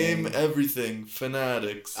 played game, everything.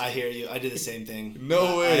 Fanatics. I hear you. I did the same thing.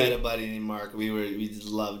 No way. I had a buddy named Mark. We just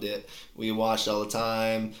loved it. We watched all the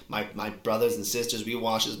time. My brothers and sisters, we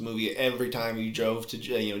watched this movie every time we drove to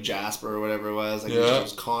Jasper or whatever it was. It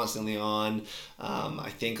was constantly on. I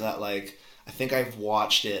think I've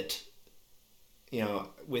watched it.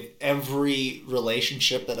 With every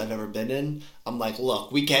relationship that I've ever been in, I'm like,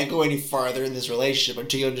 look, we can't go any farther in this relationship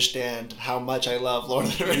until you understand how much I love Lord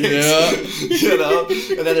of the Rings.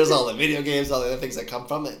 Yeah. And then there's all the video games, all the other things that come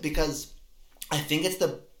from it, because I think it's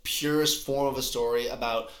the purest form of a story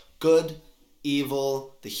about good,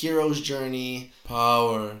 evil, the hero's journey,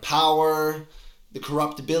 power, the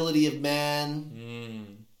corruptibility of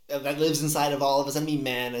man. That lives inside of all of us. I mean,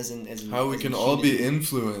 man, as in how we can all be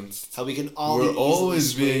influenced. How we can all. We're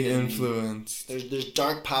always being influenced. There's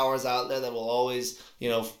dark powers out there that will always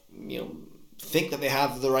think that they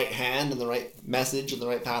have the right hand and the right message and the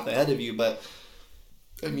right path ahead of you. But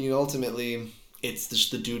I mean, ultimately, it's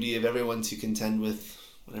just the duty of everyone to contend with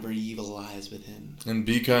whatever evil lies within. And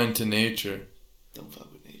be kind to nature. Don't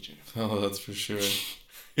fuck with nature. Oh, that's for sure.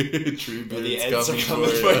 Tree Well, the beards ends are coming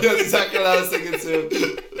coming for you. That's exactly what I was thinking too.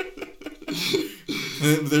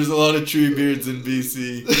 There's a lot of tree beards in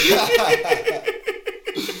BC.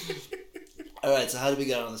 Alright, so how did we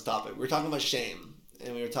get on this topic? We were talking about shame.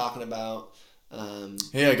 And we were talking about...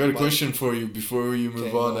 Hey, I got a question for you before you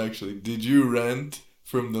move on, actually. Did you rent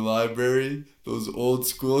from the library those old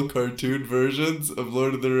school cartoon versions of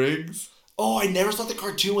Lord of the Rings? Oh, I never saw the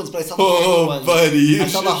cartoon ones, but I saw the Hobbit ones. Buddy, I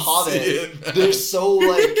saw the Hobbit. They're so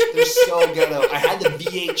ghetto. I had the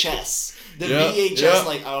VHS. VHS,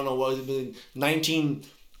 like, I don't know, what was it,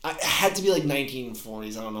 it had to be like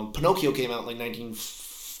 1940s, I don't know. Pinocchio came out in like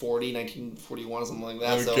 1940, 1941 or something like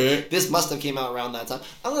that. Okay. So this must have came out around that time.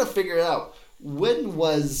 I'm going to figure it out. When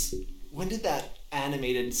did that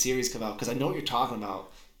animated series come out? Because I know what you're talking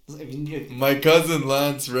about. I mean, my cousin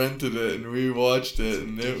Lance rented it and we watched it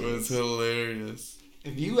and it was hilarious.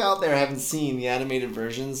 If you out there haven't seen the animated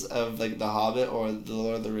versions of like The Hobbit or The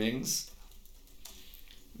Lord of the Rings,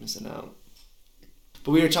 you're missing out.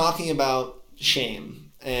 But we were talking about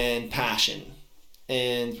shame and passion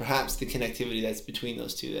and perhaps the connectivity that's between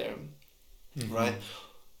those two there. Mm-hmm. Right?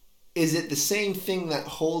 Is it the same thing that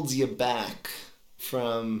holds you back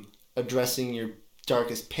from addressing your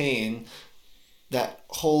darkest pain that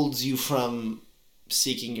holds you from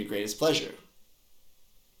seeking your greatest pleasure?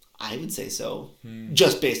 I would say so.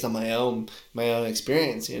 Just based on my own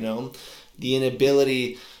experience, you know. The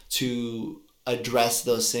inability to address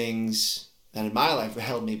those things that in my life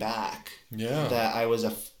held me back. Yeah. That I was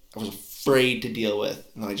afraid to deal with,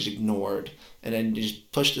 and I just ignored, and then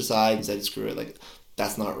just pushed aside and said, screw it, like,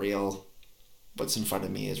 that's not real. What's in front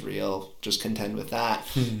of me is real. Just contend with that.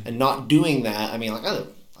 And not doing that, I mean, like,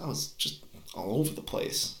 I was just all over the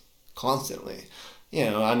place constantly, you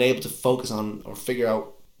know, unable to focus on or figure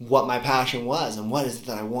out what my passion was and what is it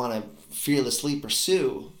that I want to fearlessly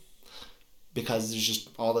pursue, because there's just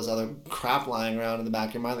all this other crap lying around in the back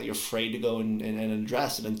of your mind that you're afraid to go and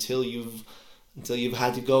address it until you've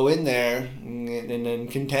had to go in there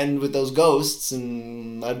and contend with those ghosts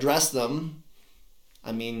and address them.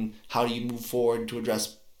 I mean, how do you move forward to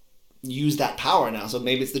use that power now? So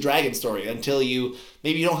maybe it's the dragon story.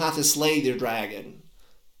 Maybe you don't have to slay your dragon.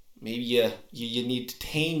 Maybe you need to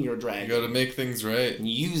tame your dragon. You gotta make things right. And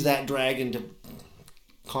use that dragon to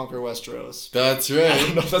conquer Westeros. That's right. I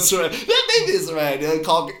don't know if that's right. Maybe it's right.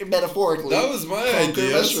 Conquer, metaphorically. That was my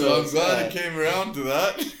idea, so I'm glad it came around to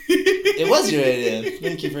that. It was your idea.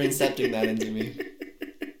 Thank you for incepting that into me.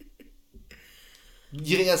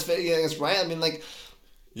 You think that's right? I mean, like...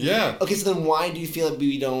 Yeah. Okay, so then why do you feel like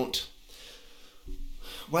we don't...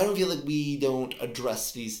 Why don't we feel like we don't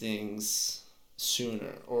address these things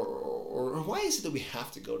sooner? Or why is it that we have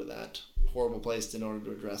to go to that horrible place in order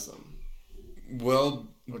to address them? Well,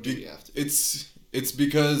 or do we have to? It's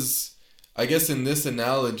because, I guess in this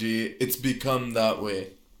analogy, it's become that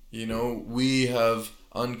way. You know, we have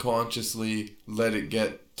unconsciously let it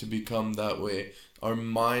get to become that way. Our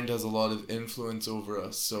mind has a lot of influence over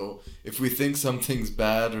us. So if we think something's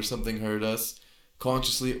bad or something hurt us,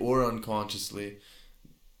 consciously or unconsciously,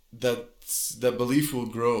 that belief will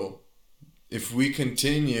grow. If we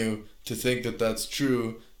continue to think that that's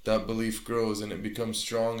true, that belief grows and it becomes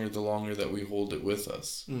stronger the longer that we hold it with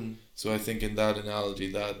us. So I think in that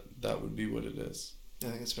analogy, that would be what it is. I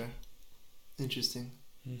think it's fair. Interesting.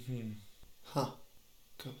 Mm-hmm. Huh.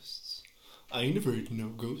 Ghosts. I ain't afraid of no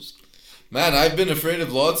ghost. Man, I've been afraid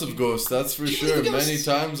of lots of ghosts, that's for sure, many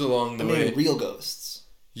times along the way. Real ghosts.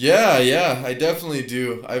 Yeah, I definitely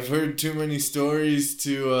do. I've heard too many stories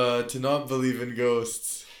to not believe in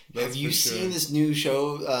ghosts. Have you seen this new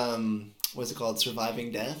show, what's it called,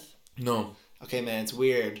 Surviving Death? No. Okay, man, it's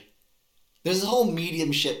weird. There's this whole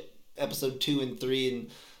mediumship episode 2 and 3,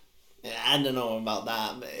 and I don't know about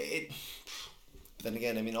that. But then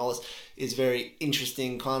again, I mean, all this is very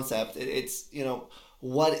interesting concept. It's, you know...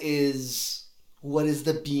 What is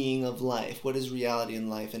the being of life? What is reality in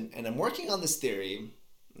life? And I'm working on this theory,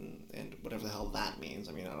 and whatever the hell that means.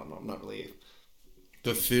 I mean, I don't know. I'm not really...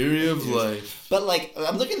 The theory of life. But, like,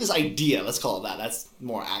 I'm looking at this idea. Let's call it that. That's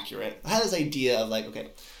more accurate. I had this idea of, like, okay,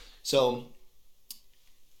 so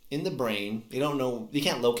in the brain, they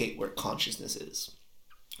can't locate where consciousness is.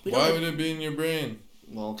 Why would it be in your brain?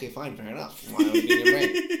 Well, okay, fine, fair enough. Why would it be in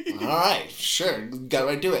your brain? All right, sure, got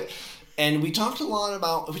right to it. And we talked in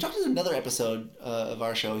another episode of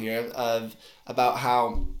our show here about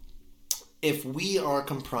how if we are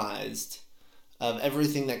comprised of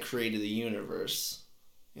everything that created the universe,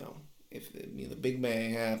 if the Big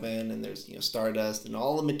Bang happened and there's stardust and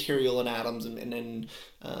all the material and atoms and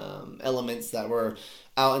elements that were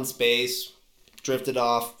out in space drifted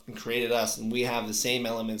off and created us, and we have the same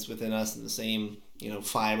elements within us and the same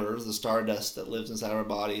fibers, the stardust that lives inside our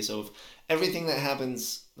body. So if everything that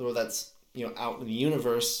happens or that's out in the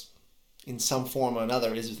universe in some form or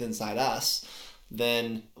another is within inside us,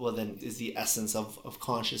 then is the essence of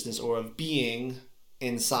consciousness or of being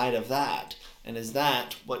inside of that. And is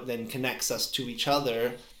that what then connects us to each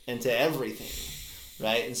other and to everything,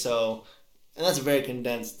 right? And that's a very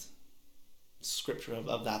condensed scripture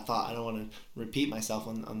of that thought. I don't want to repeat myself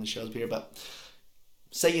on the shows here, but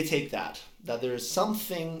say you take that there's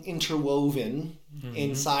something interwoven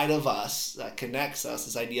inside of us that connects us,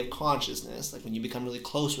 this idea of consciousness, like when you become really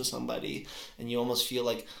close with somebody and you almost feel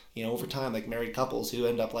like, over time, like married couples who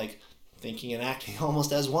end up like thinking and acting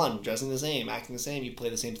almost as one, dressing the same, acting the same, you play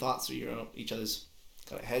the same thoughts through each other's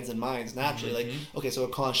kind of heads and minds naturally. Like, okay, so a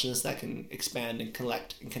consciousness that can expand and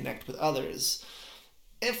connect with others.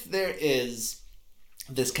 If there is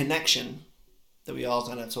this connection that we all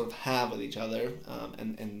kind of sort of have with each other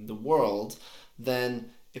and the world,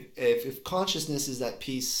 then if consciousness is that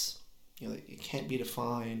piece, it can't be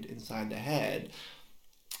defined inside the head.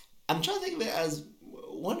 I'm trying to think of it as,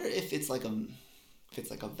 wonder if it's like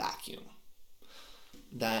a vacuum,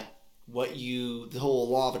 that the whole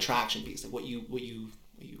law of attraction piece, like what you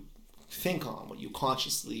think on, what you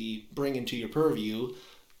consciously bring into your purview,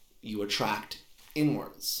 you attract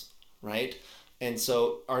inwards, right? And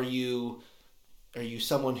so are you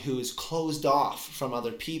someone who is closed off from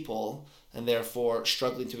other people and therefore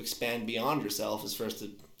struggling to expand beyond yourself, as first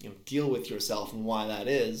to deal with yourself and why that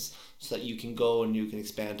is, so that you can go and you can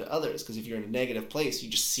expand to others? Because if you're in a negative place, you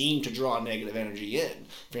just seem to draw negative energy in.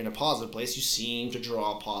 If you're in a positive place, you seem to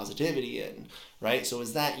draw positivity in, right? So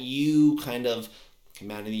is that you kind of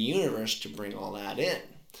commanding the universe to bring all that in?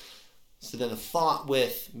 So then the thought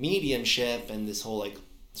with mediumship and this whole like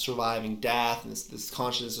surviving death and this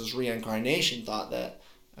consciousness, this reincarnation thought that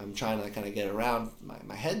I'm trying to kind of get around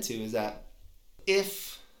my head to, is that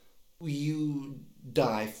if you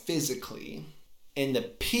die physically and the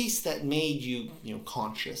piece that made you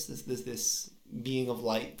conscious, this being of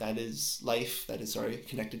light that is life, that is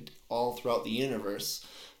connected all throughout the universe,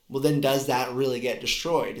 well then does that really get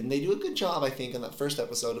destroyed? And they do a good job, I think, in that first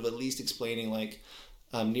episode of at least explaining like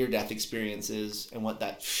near-death experiences and what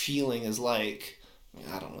that feeling is like.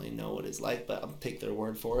 I don't really know what it's like, but I'll take their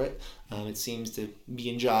word for it. It seems to be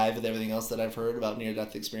in jive with everything else that I've heard about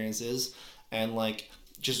near-death experiences, and like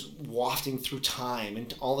just wafting through time,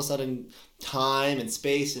 and all of a sudden time and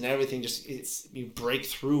space and everything you break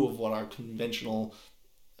through of what our conventional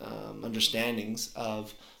understandings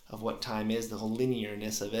of what time is, the whole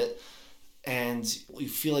linearness of it, and you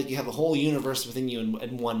feel like you have the whole universe within you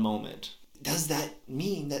in one moment. Does that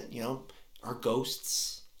mean that are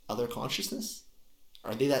ghosts other consciousness?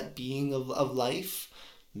 Are they that being of life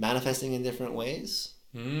manifesting in different ways?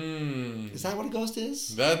 Is that what a ghost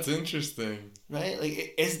is? That's interesting. Right?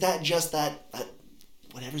 Like, is that just that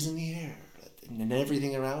whatever's in the air and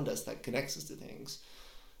everything around us that connects us to things?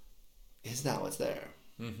 Is that what's there?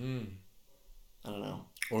 I don't know.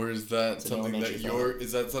 Or is that something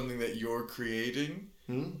that you're creating?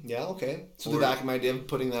 Yeah, okay. So the back of my idea of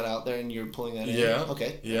putting that out there and you're pulling that in. Yeah.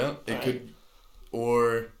 Okay. Yeah. It could,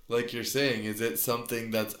 or like you're saying, is it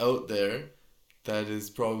something that's out there that is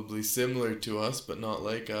probably similar to us but not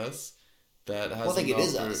like us, that has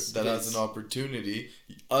has an opportunity,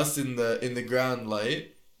 us in the ground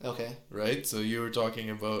light. Okay. Right? So you were talking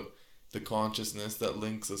about the consciousness that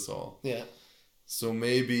links us all. Yeah. So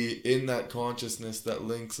maybe in that consciousness that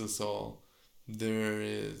links us all, there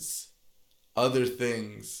is other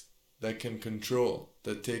things that can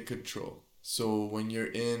take control. So when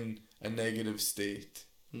you're in a negative state,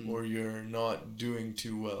 or you're not doing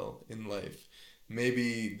too well in life,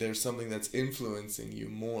 maybe there's something that's influencing you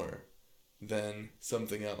more than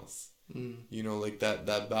something else. Like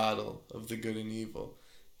that battle of the good and evil.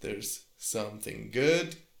 There's something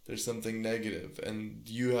good, there's something negative, and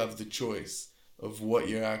you have the choice of what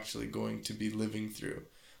you're actually going to be living through.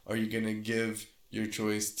 Are you going to give your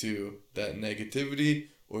choice to that negativity,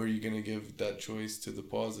 or are you going to give that choice to the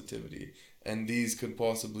positivity? And these could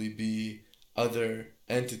possibly be other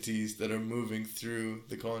entities that are moving through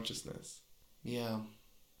the consciousness. Yeah.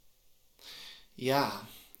 Yeah.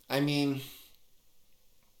 I mean,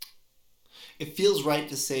 it feels right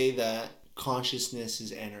to say that consciousness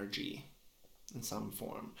is energy in some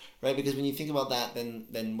form, right? Because when you think about that,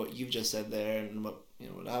 then what you've just said there and what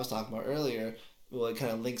I was talking about earlier, well, it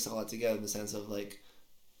kind of links all that together in the sense of like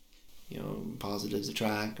positives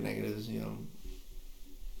attract, negatives,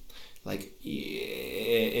 like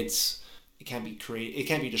it can't be created, it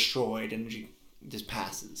can't be destroyed. Energy just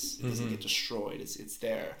passes. It doesn't get destroyed. It's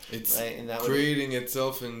there. It's right, and that creating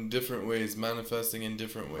itself in different ways, manifesting in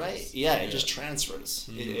different ways. Right. Yeah. It just transfers.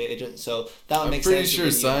 It just, so that would make sense. I'm pretty sure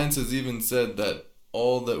science has even said that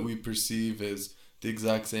all that we perceive is the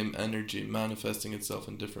exact same energy manifesting itself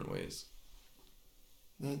in different ways.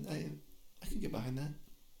 I could get behind that.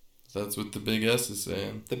 That's what the big S is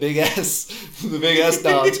saying. The big S, the big S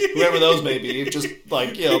dogs, whoever those may be, just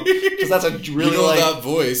like because that's a really that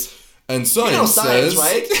voice. And science science, says,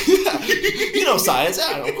 right? Science.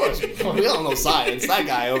 Yeah, of course. We all know science. That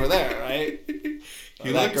guy over there, right?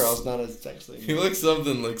 That girl's not as sexy. He looks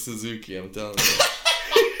something like Suzuki, I'm telling you.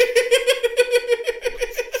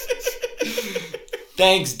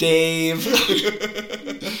 Thanks, Dave.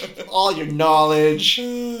 All your knowledge.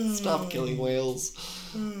 Stop killing whales.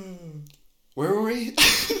 Where were we?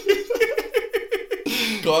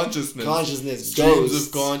 Consciousness. Ghosts. Streams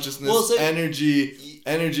of consciousness.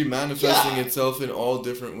 Energy manifesting itself in all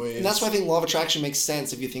different ways. And that's why I think law of attraction makes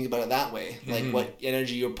sense if you think about it that way. Like what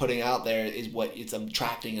energy you're putting out there is what it's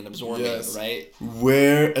attracting and absorbing, right?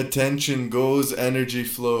 Where attention goes, energy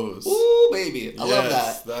flows. Ooh, baby. I love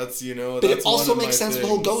that. That's, But it also makes sense with the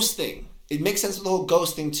whole ghost thing. It makes sense with the whole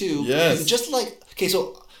ghost thing too. Yes. Just like, okay,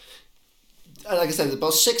 so like I said,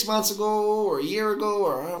 about 6 months ago or a year ago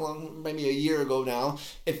or I don't know, maybe a year ago now,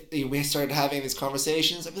 if we started having these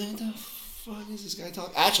conversations, I'd be like, what the fuck is this guy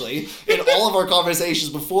talking? Actually, in all of our conversations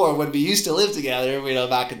before, when we used to live together,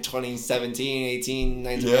 back in 2017, 18,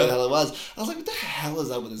 19, whatever the hell it was, I was like, what the hell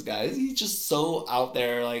is up with this guy? He's just so out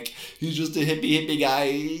there, like, he's just a hippie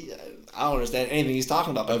guy. I don't understand anything he's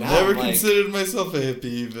talking about. But I've never considered myself a hippie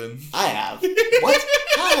even. I have. What?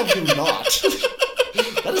 How have you not?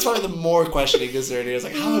 That is probably the more questioning concern here. It's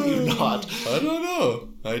like, how have you not? I don't know.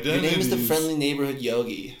 Your name is the Friendly Neighborhood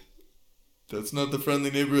Yogi. That's not the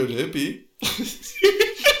Friendly Neighborhood Hippie.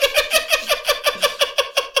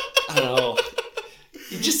 I don't know.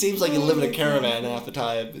 It just seems like you live in a caravan half the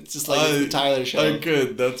time. It's just like the Tyler show. I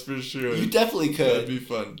could, that's for sure. You definitely could. That'd be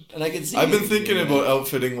fun. And I can see. I've been thinking about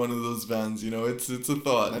outfitting one of those vans. It's a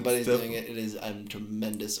thought. My buddy's doing it. It is a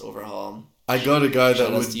tremendous overhaul. I got a guy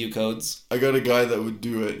that would. To you, Codes. I got a guy that would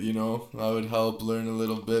do it. I would help learn a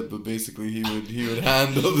little bit, but basically he would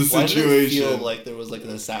handle the situation. Why did it feel like there was like an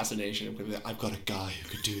assassination? I've got a guy who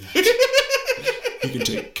could do that. He can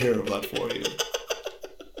take care of that for you.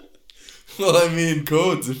 Well, I mean,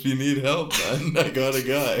 Codes, if you need help, man, I got a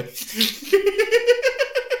guy.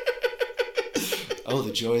 Oh,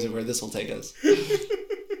 the joys of where this will take us.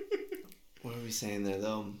 What are we saying there,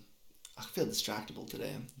 though? I feel distractible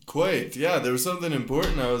today. Quite, yeah. There was something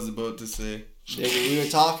important I was about to say. We were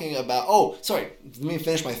talking about... Oh, sorry. Let me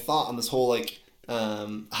finish my thought on this whole,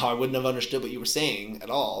 how I wouldn't have understood what you were saying at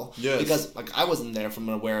all. Yes. Because, I wasn't there from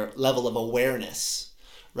an level of awareness,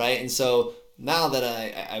 right? And so... Now that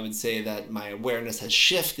I would say that my awareness has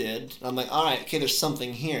shifted, I'm like, all right, okay, there's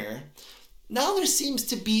something here. Now there seems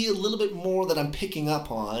to be a little bit more that I'm picking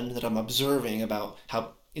up on, that I'm observing about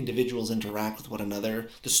how individuals interact with one another,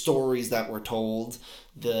 the stories that were told,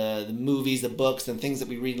 the movies, the books, and things that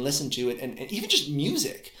we read and listen to, and even just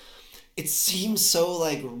music. It seems so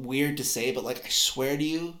weird to say, but I swear to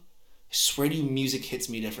you, music hits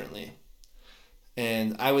me differently.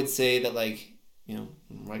 And I would say that I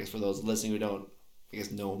guess for those listening who don't,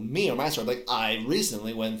 know me or my story, I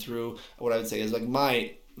recently went through what I would say is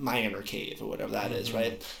my inner cave or whatever that is,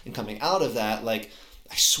 right? And coming out of that, I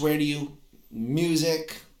swear to you,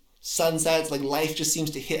 music, sunsets, life just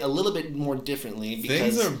seems to hit a little bit more differently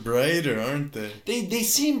because things are brighter, aren't they? They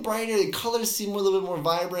seem brighter. The colors seem a little bit more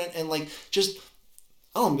vibrant and just.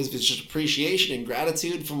 I don't know if it's just appreciation and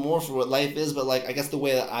gratitude for what life is, but I guess the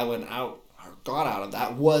way that I got out of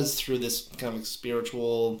that was through this kind of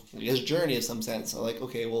spiritual, journey of some sense. So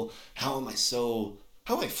okay, well, how have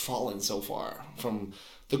I fallen so far from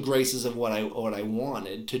the graces of what I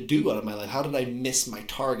wanted to do out of my life? How did I miss my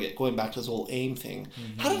target? Going back to this whole aim thing.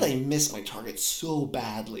 How did I miss my target so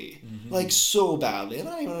badly? So badly. And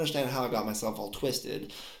I don't even understand how I got myself all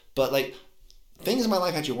twisted. But things in my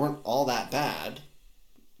life actually weren't all that bad,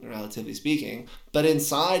 relatively speaking, but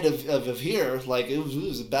inside of here, it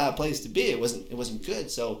was a bad place to be. It wasn't good.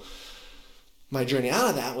 So my journey out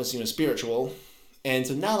of that was spiritual, and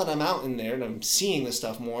so now that I'm out in there and I'm seeing this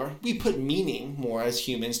stuff more, we put meaning more as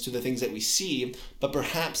humans to the things that we see, but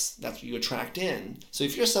perhaps that's what you attract in. So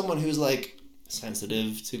if you're someone who's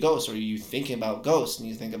sensitive to ghosts, or you thinking about ghosts and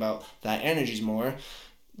you think about that energies more,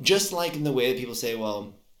 just in the way that people say,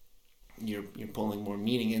 well, you're pulling more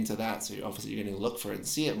meaning into that, so obviously you're going to look for it and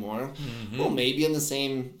see it more. Mm-hmm. Well, maybe in the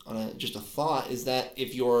same, just a thought, is that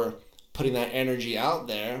if you're putting that energy out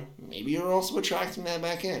there, maybe you're also attracting that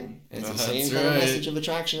back in. It's the same kind of message of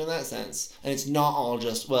attraction in that sense. And it's not all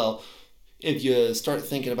just, well, if you start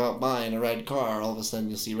thinking about buying a red car, all of a sudden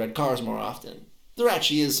you'll see red cars more often. There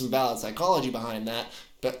actually is some valid psychology behind that,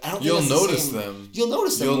 but I don't think You'll notice them. You'll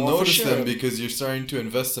notice them. You'll more, notice for sure. them because you're starting to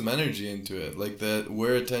invest some energy into it, like that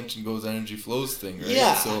where attention goes, energy flows thing, right?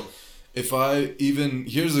 Yeah. So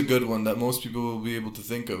here's a good one that most people will be able to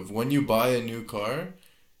think of. When you buy a new car,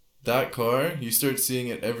 that car, you start seeing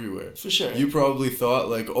it everywhere. For sure. You probably thought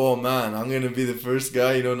like, oh man, I'm going to be the first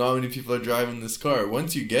guy, not many people are driving this car.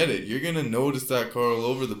 Once you get it, you're going to notice that car all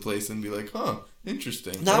over the place and be like, huh,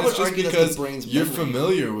 interesting. Now I would argue because the brain's you're memory.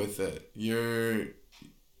 familiar with it. The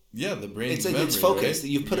brain's memory, it's focused.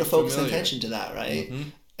 right? You've put a focused attention to that, right? Mm-hmm.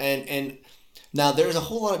 And now there's a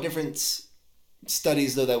whole lot of different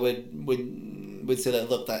studies though that would say that,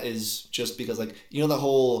 look, that is just because, like, the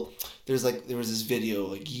whole, there was this video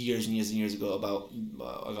like years and years and years ago about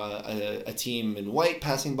a team in white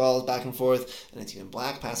passing balls back and forth and a team in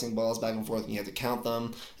black passing balls back and forth, and you had to count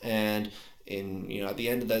them, and at the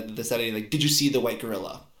end of the study, like, did you see the white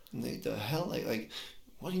gorilla? And the hell, like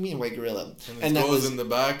what do you mean white gorilla? And it goes in the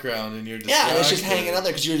background and you're distracted. Yeah, and it's just hanging out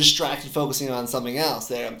there because you're distracted focusing on something else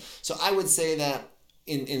there. So I would say that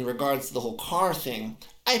in regards to the whole car thing,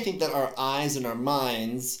 I think that our eyes and our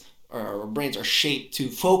minds or our brains are shaped to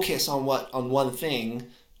focus on one thing,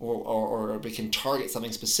 or we can target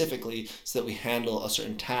something specifically so that we handle a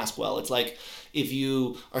certain task well. It's like if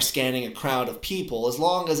you are scanning a crowd of people, as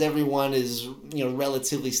long as everyone is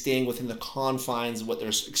relatively staying within the confines of what they're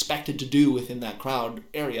expected to do within that crowd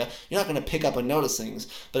area, you're not going to pick up and notice things.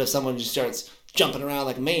 But if someone just starts jumping around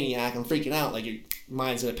like a maniac and freaking out, like, your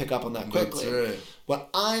mind's going to pick up on that quickly. That's right. What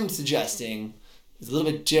I'm suggesting is a little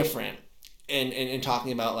bit different in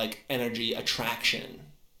talking about like energy attraction,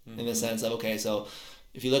 in the sense of, okay, so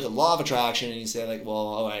if you look at law of attraction and you say like, well,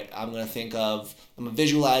 all right, I'm going to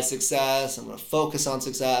visualize success, I'm going to focus on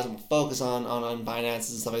success, I'm going to focus on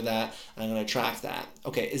finances and stuff like that, and I'm going to attract that.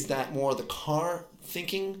 Okay, is that more the car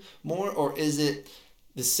thinking more, or is it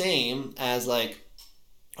the same as like,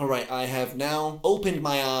 all right, I have now opened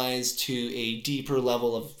my eyes to a deeper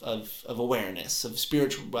level of awareness, of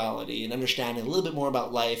spirituality, and understanding a little bit more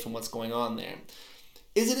about life and what's going on there.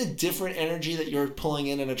 Is it a different energy that you're pulling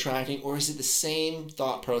in and attracting, or is it the same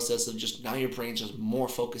thought process of just now your brain's just more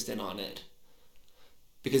focused in on it?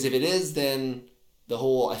 Because if it is, then the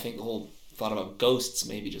whole thought about ghosts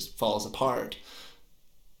maybe just falls apart.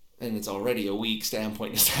 And it's already a weak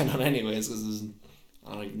standpoint to stand on anyways, because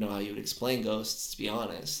I don't even know how you would explain ghosts, to be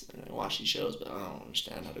honest. I watch these shows, but I don't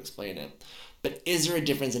understand how to explain it. But is there a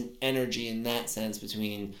difference in energy in that sense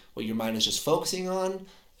between what your mind is just focusing on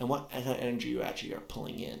and what kind of energy you actually are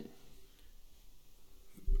pulling in?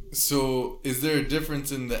 So, is there a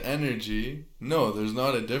difference in the energy? No, there's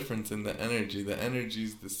not a difference in the energy. The energy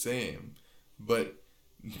is the same. But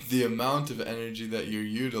the amount of energy that you're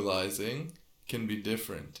utilizing can be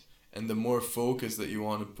different. And the more focus that you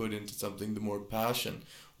want to put into something, the more passion.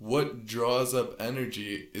 What draws up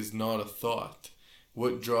energy is not a thought.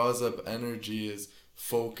 What draws up energy is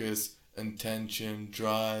focus, intention,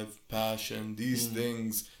 drive, passion. These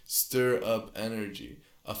things stir up energy.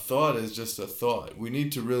 A thought is just a thought. We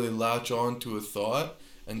need to really latch on to a thought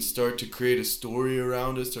and start to create a story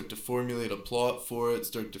around it, start to formulate a plot for it,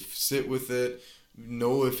 start to sit with it,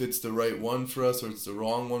 know if it's the right one for us or it's the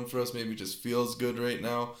wrong one for us. Maybe it just feels good right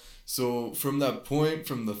now. So from that point,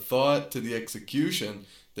 from the thought to the execution,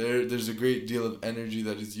 there's a great deal of energy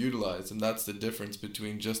that is utilized, and that's the difference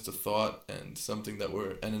between just a thought and something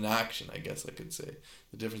and an action, I guess I could say.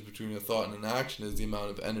 The difference between a thought and an action is the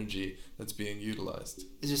amount of energy that's being utilized.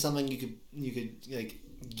 Is there something you could like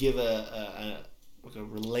give a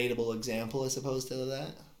relatable example, I suppose, to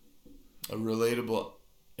that? A relatable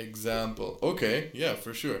example. Okay, yeah,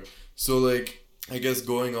 for sure. So like, I guess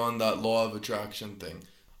going on that law of attraction thing.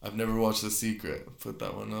 I've never watched The Secret. Put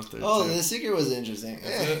that one out there. Oh, too. The Secret was interesting.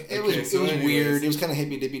 It was anyways, weird. It was kind of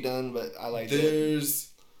hippy dippy done, but I liked it.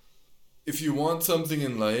 If you want something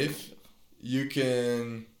in life, you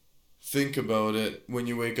can think about it when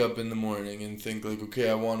you wake up in the morning and think like, okay,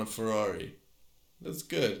 I want a Ferrari. That's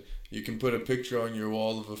good. You can put a picture on your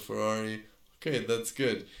wall of a Ferrari. Okay, that's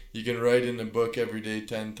good. You can write in a book every day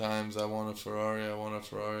 10 times, I want a Ferrari, I want a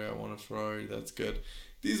Ferrari, I want a Ferrari. That's good.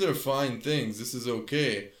 These are fine things. This is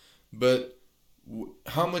okay. But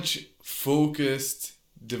how much focused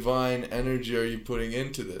divine energy are you putting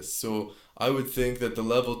into this? So I would think that the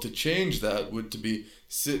level to change that would to be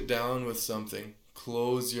sit down with something,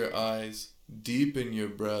 close your eyes, deepen your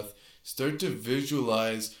breath, start to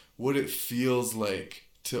visualize what it feels like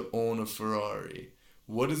to own a Ferrari.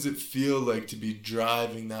 What does it feel like to be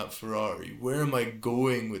driving that Ferrari? Where am I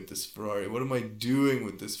going with this Ferrari? What am I doing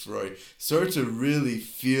with this Ferrari? Start to really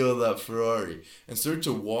feel that Ferrari and start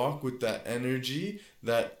to walk with that energy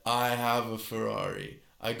that I have a Ferrari.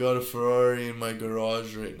 I got a Ferrari in my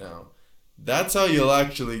garage right now. That's how you'll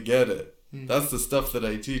actually get it. That's the stuff that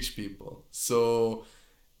I teach people. So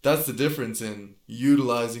that's the difference in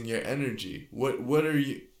utilizing your energy. What are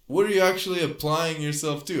you actually applying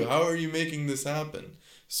yourself to? How are you making this happen?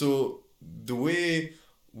 So the way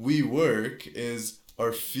we work is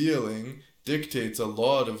our feeling dictates a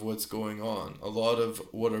lot of what's going on. A lot of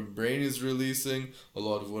what our brain is releasing, a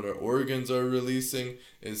lot of what our organs are releasing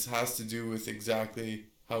has to do with exactly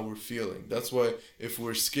how we're feeling. That's why if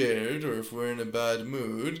we're scared or if we're in a bad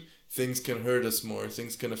mood, things can hurt us more,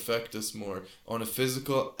 things can affect us more on a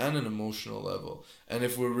physical and an emotional level. And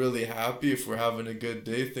if we're really happy, if we're having a good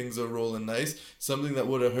day, things are rolling nice, something that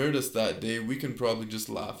would have hurt us that day, we can probably just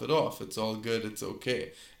laugh it off. It's all good, it's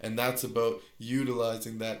okay. And that's about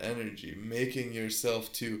utilizing that energy, making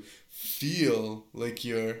yourself to feel like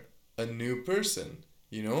you're a new person,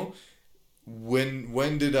 you know?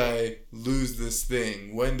 When did I lose this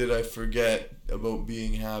thing? When did I forget about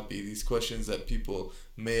being happy? These questions that people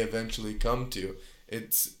may eventually come to.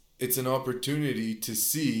 It's an opportunity to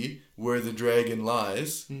see where the dragon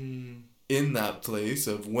lies in that place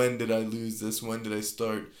of when did I lose this? When did I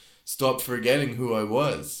stop forgetting who I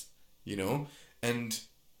was? You know? And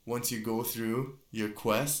once you go through your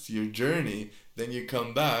quest, your journey, then you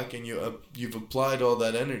come back and you've applied all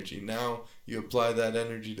that energy. Now you apply that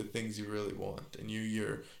energy to things you really want, and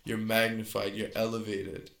you're magnified, you're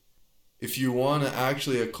elevated. If you want to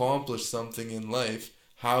actually accomplish something in life,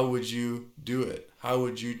 how would you do it? How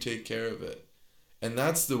would you take care of it? And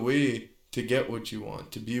that's the way to get what you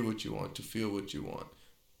want, to be what you want, to feel what you want.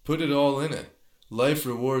 Put it all in it. Life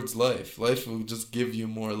rewards life. Life will just give you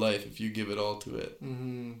more life if you give it all to it.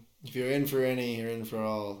 Mm-hmm. If you're in for any, you're in for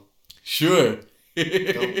all. Sure.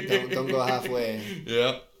 don't go halfway.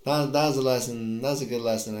 Yeah. That was a lesson. That was a good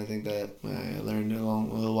lesson. I think that I learned a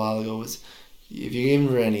little while ago was if you're in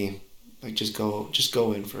for any, like just go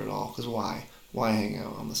in for it all. Because why hang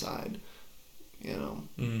out on the side? You know,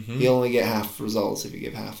 you only get half results if you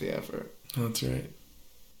give half the effort. That's right.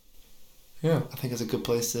 Yeah. I think it's a good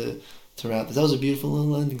place to wrap this. That was a beautiful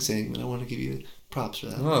little ending segment. I want to give you props for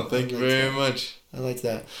that. Oh, thank you very much. I like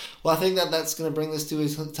that. Well, I think that's going to bring this to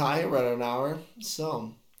a tie. We're at an hour.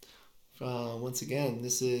 So, once again,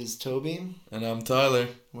 this is Toby. And I'm Tyler.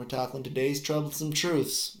 We're tackling today's troublesome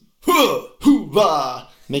truths. Hoorah!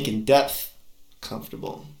 Making depth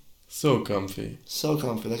comfortable. So comfy. So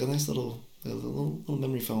comfy. Like a nice little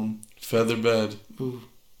memory foam. Feather bed. Ooh,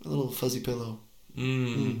 a little fuzzy pillow.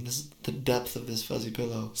 This is the depth of this fuzzy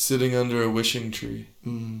pillow. Sitting under a wishing tree.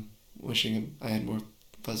 Wishing I had more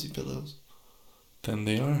fuzzy pillows. Then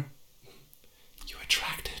they are. You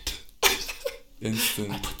attract it.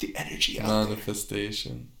 Instant. I put the energy out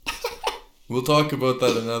manifestation. We'll talk about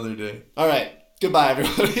that another day. All right. Goodbye,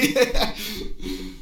 everybody.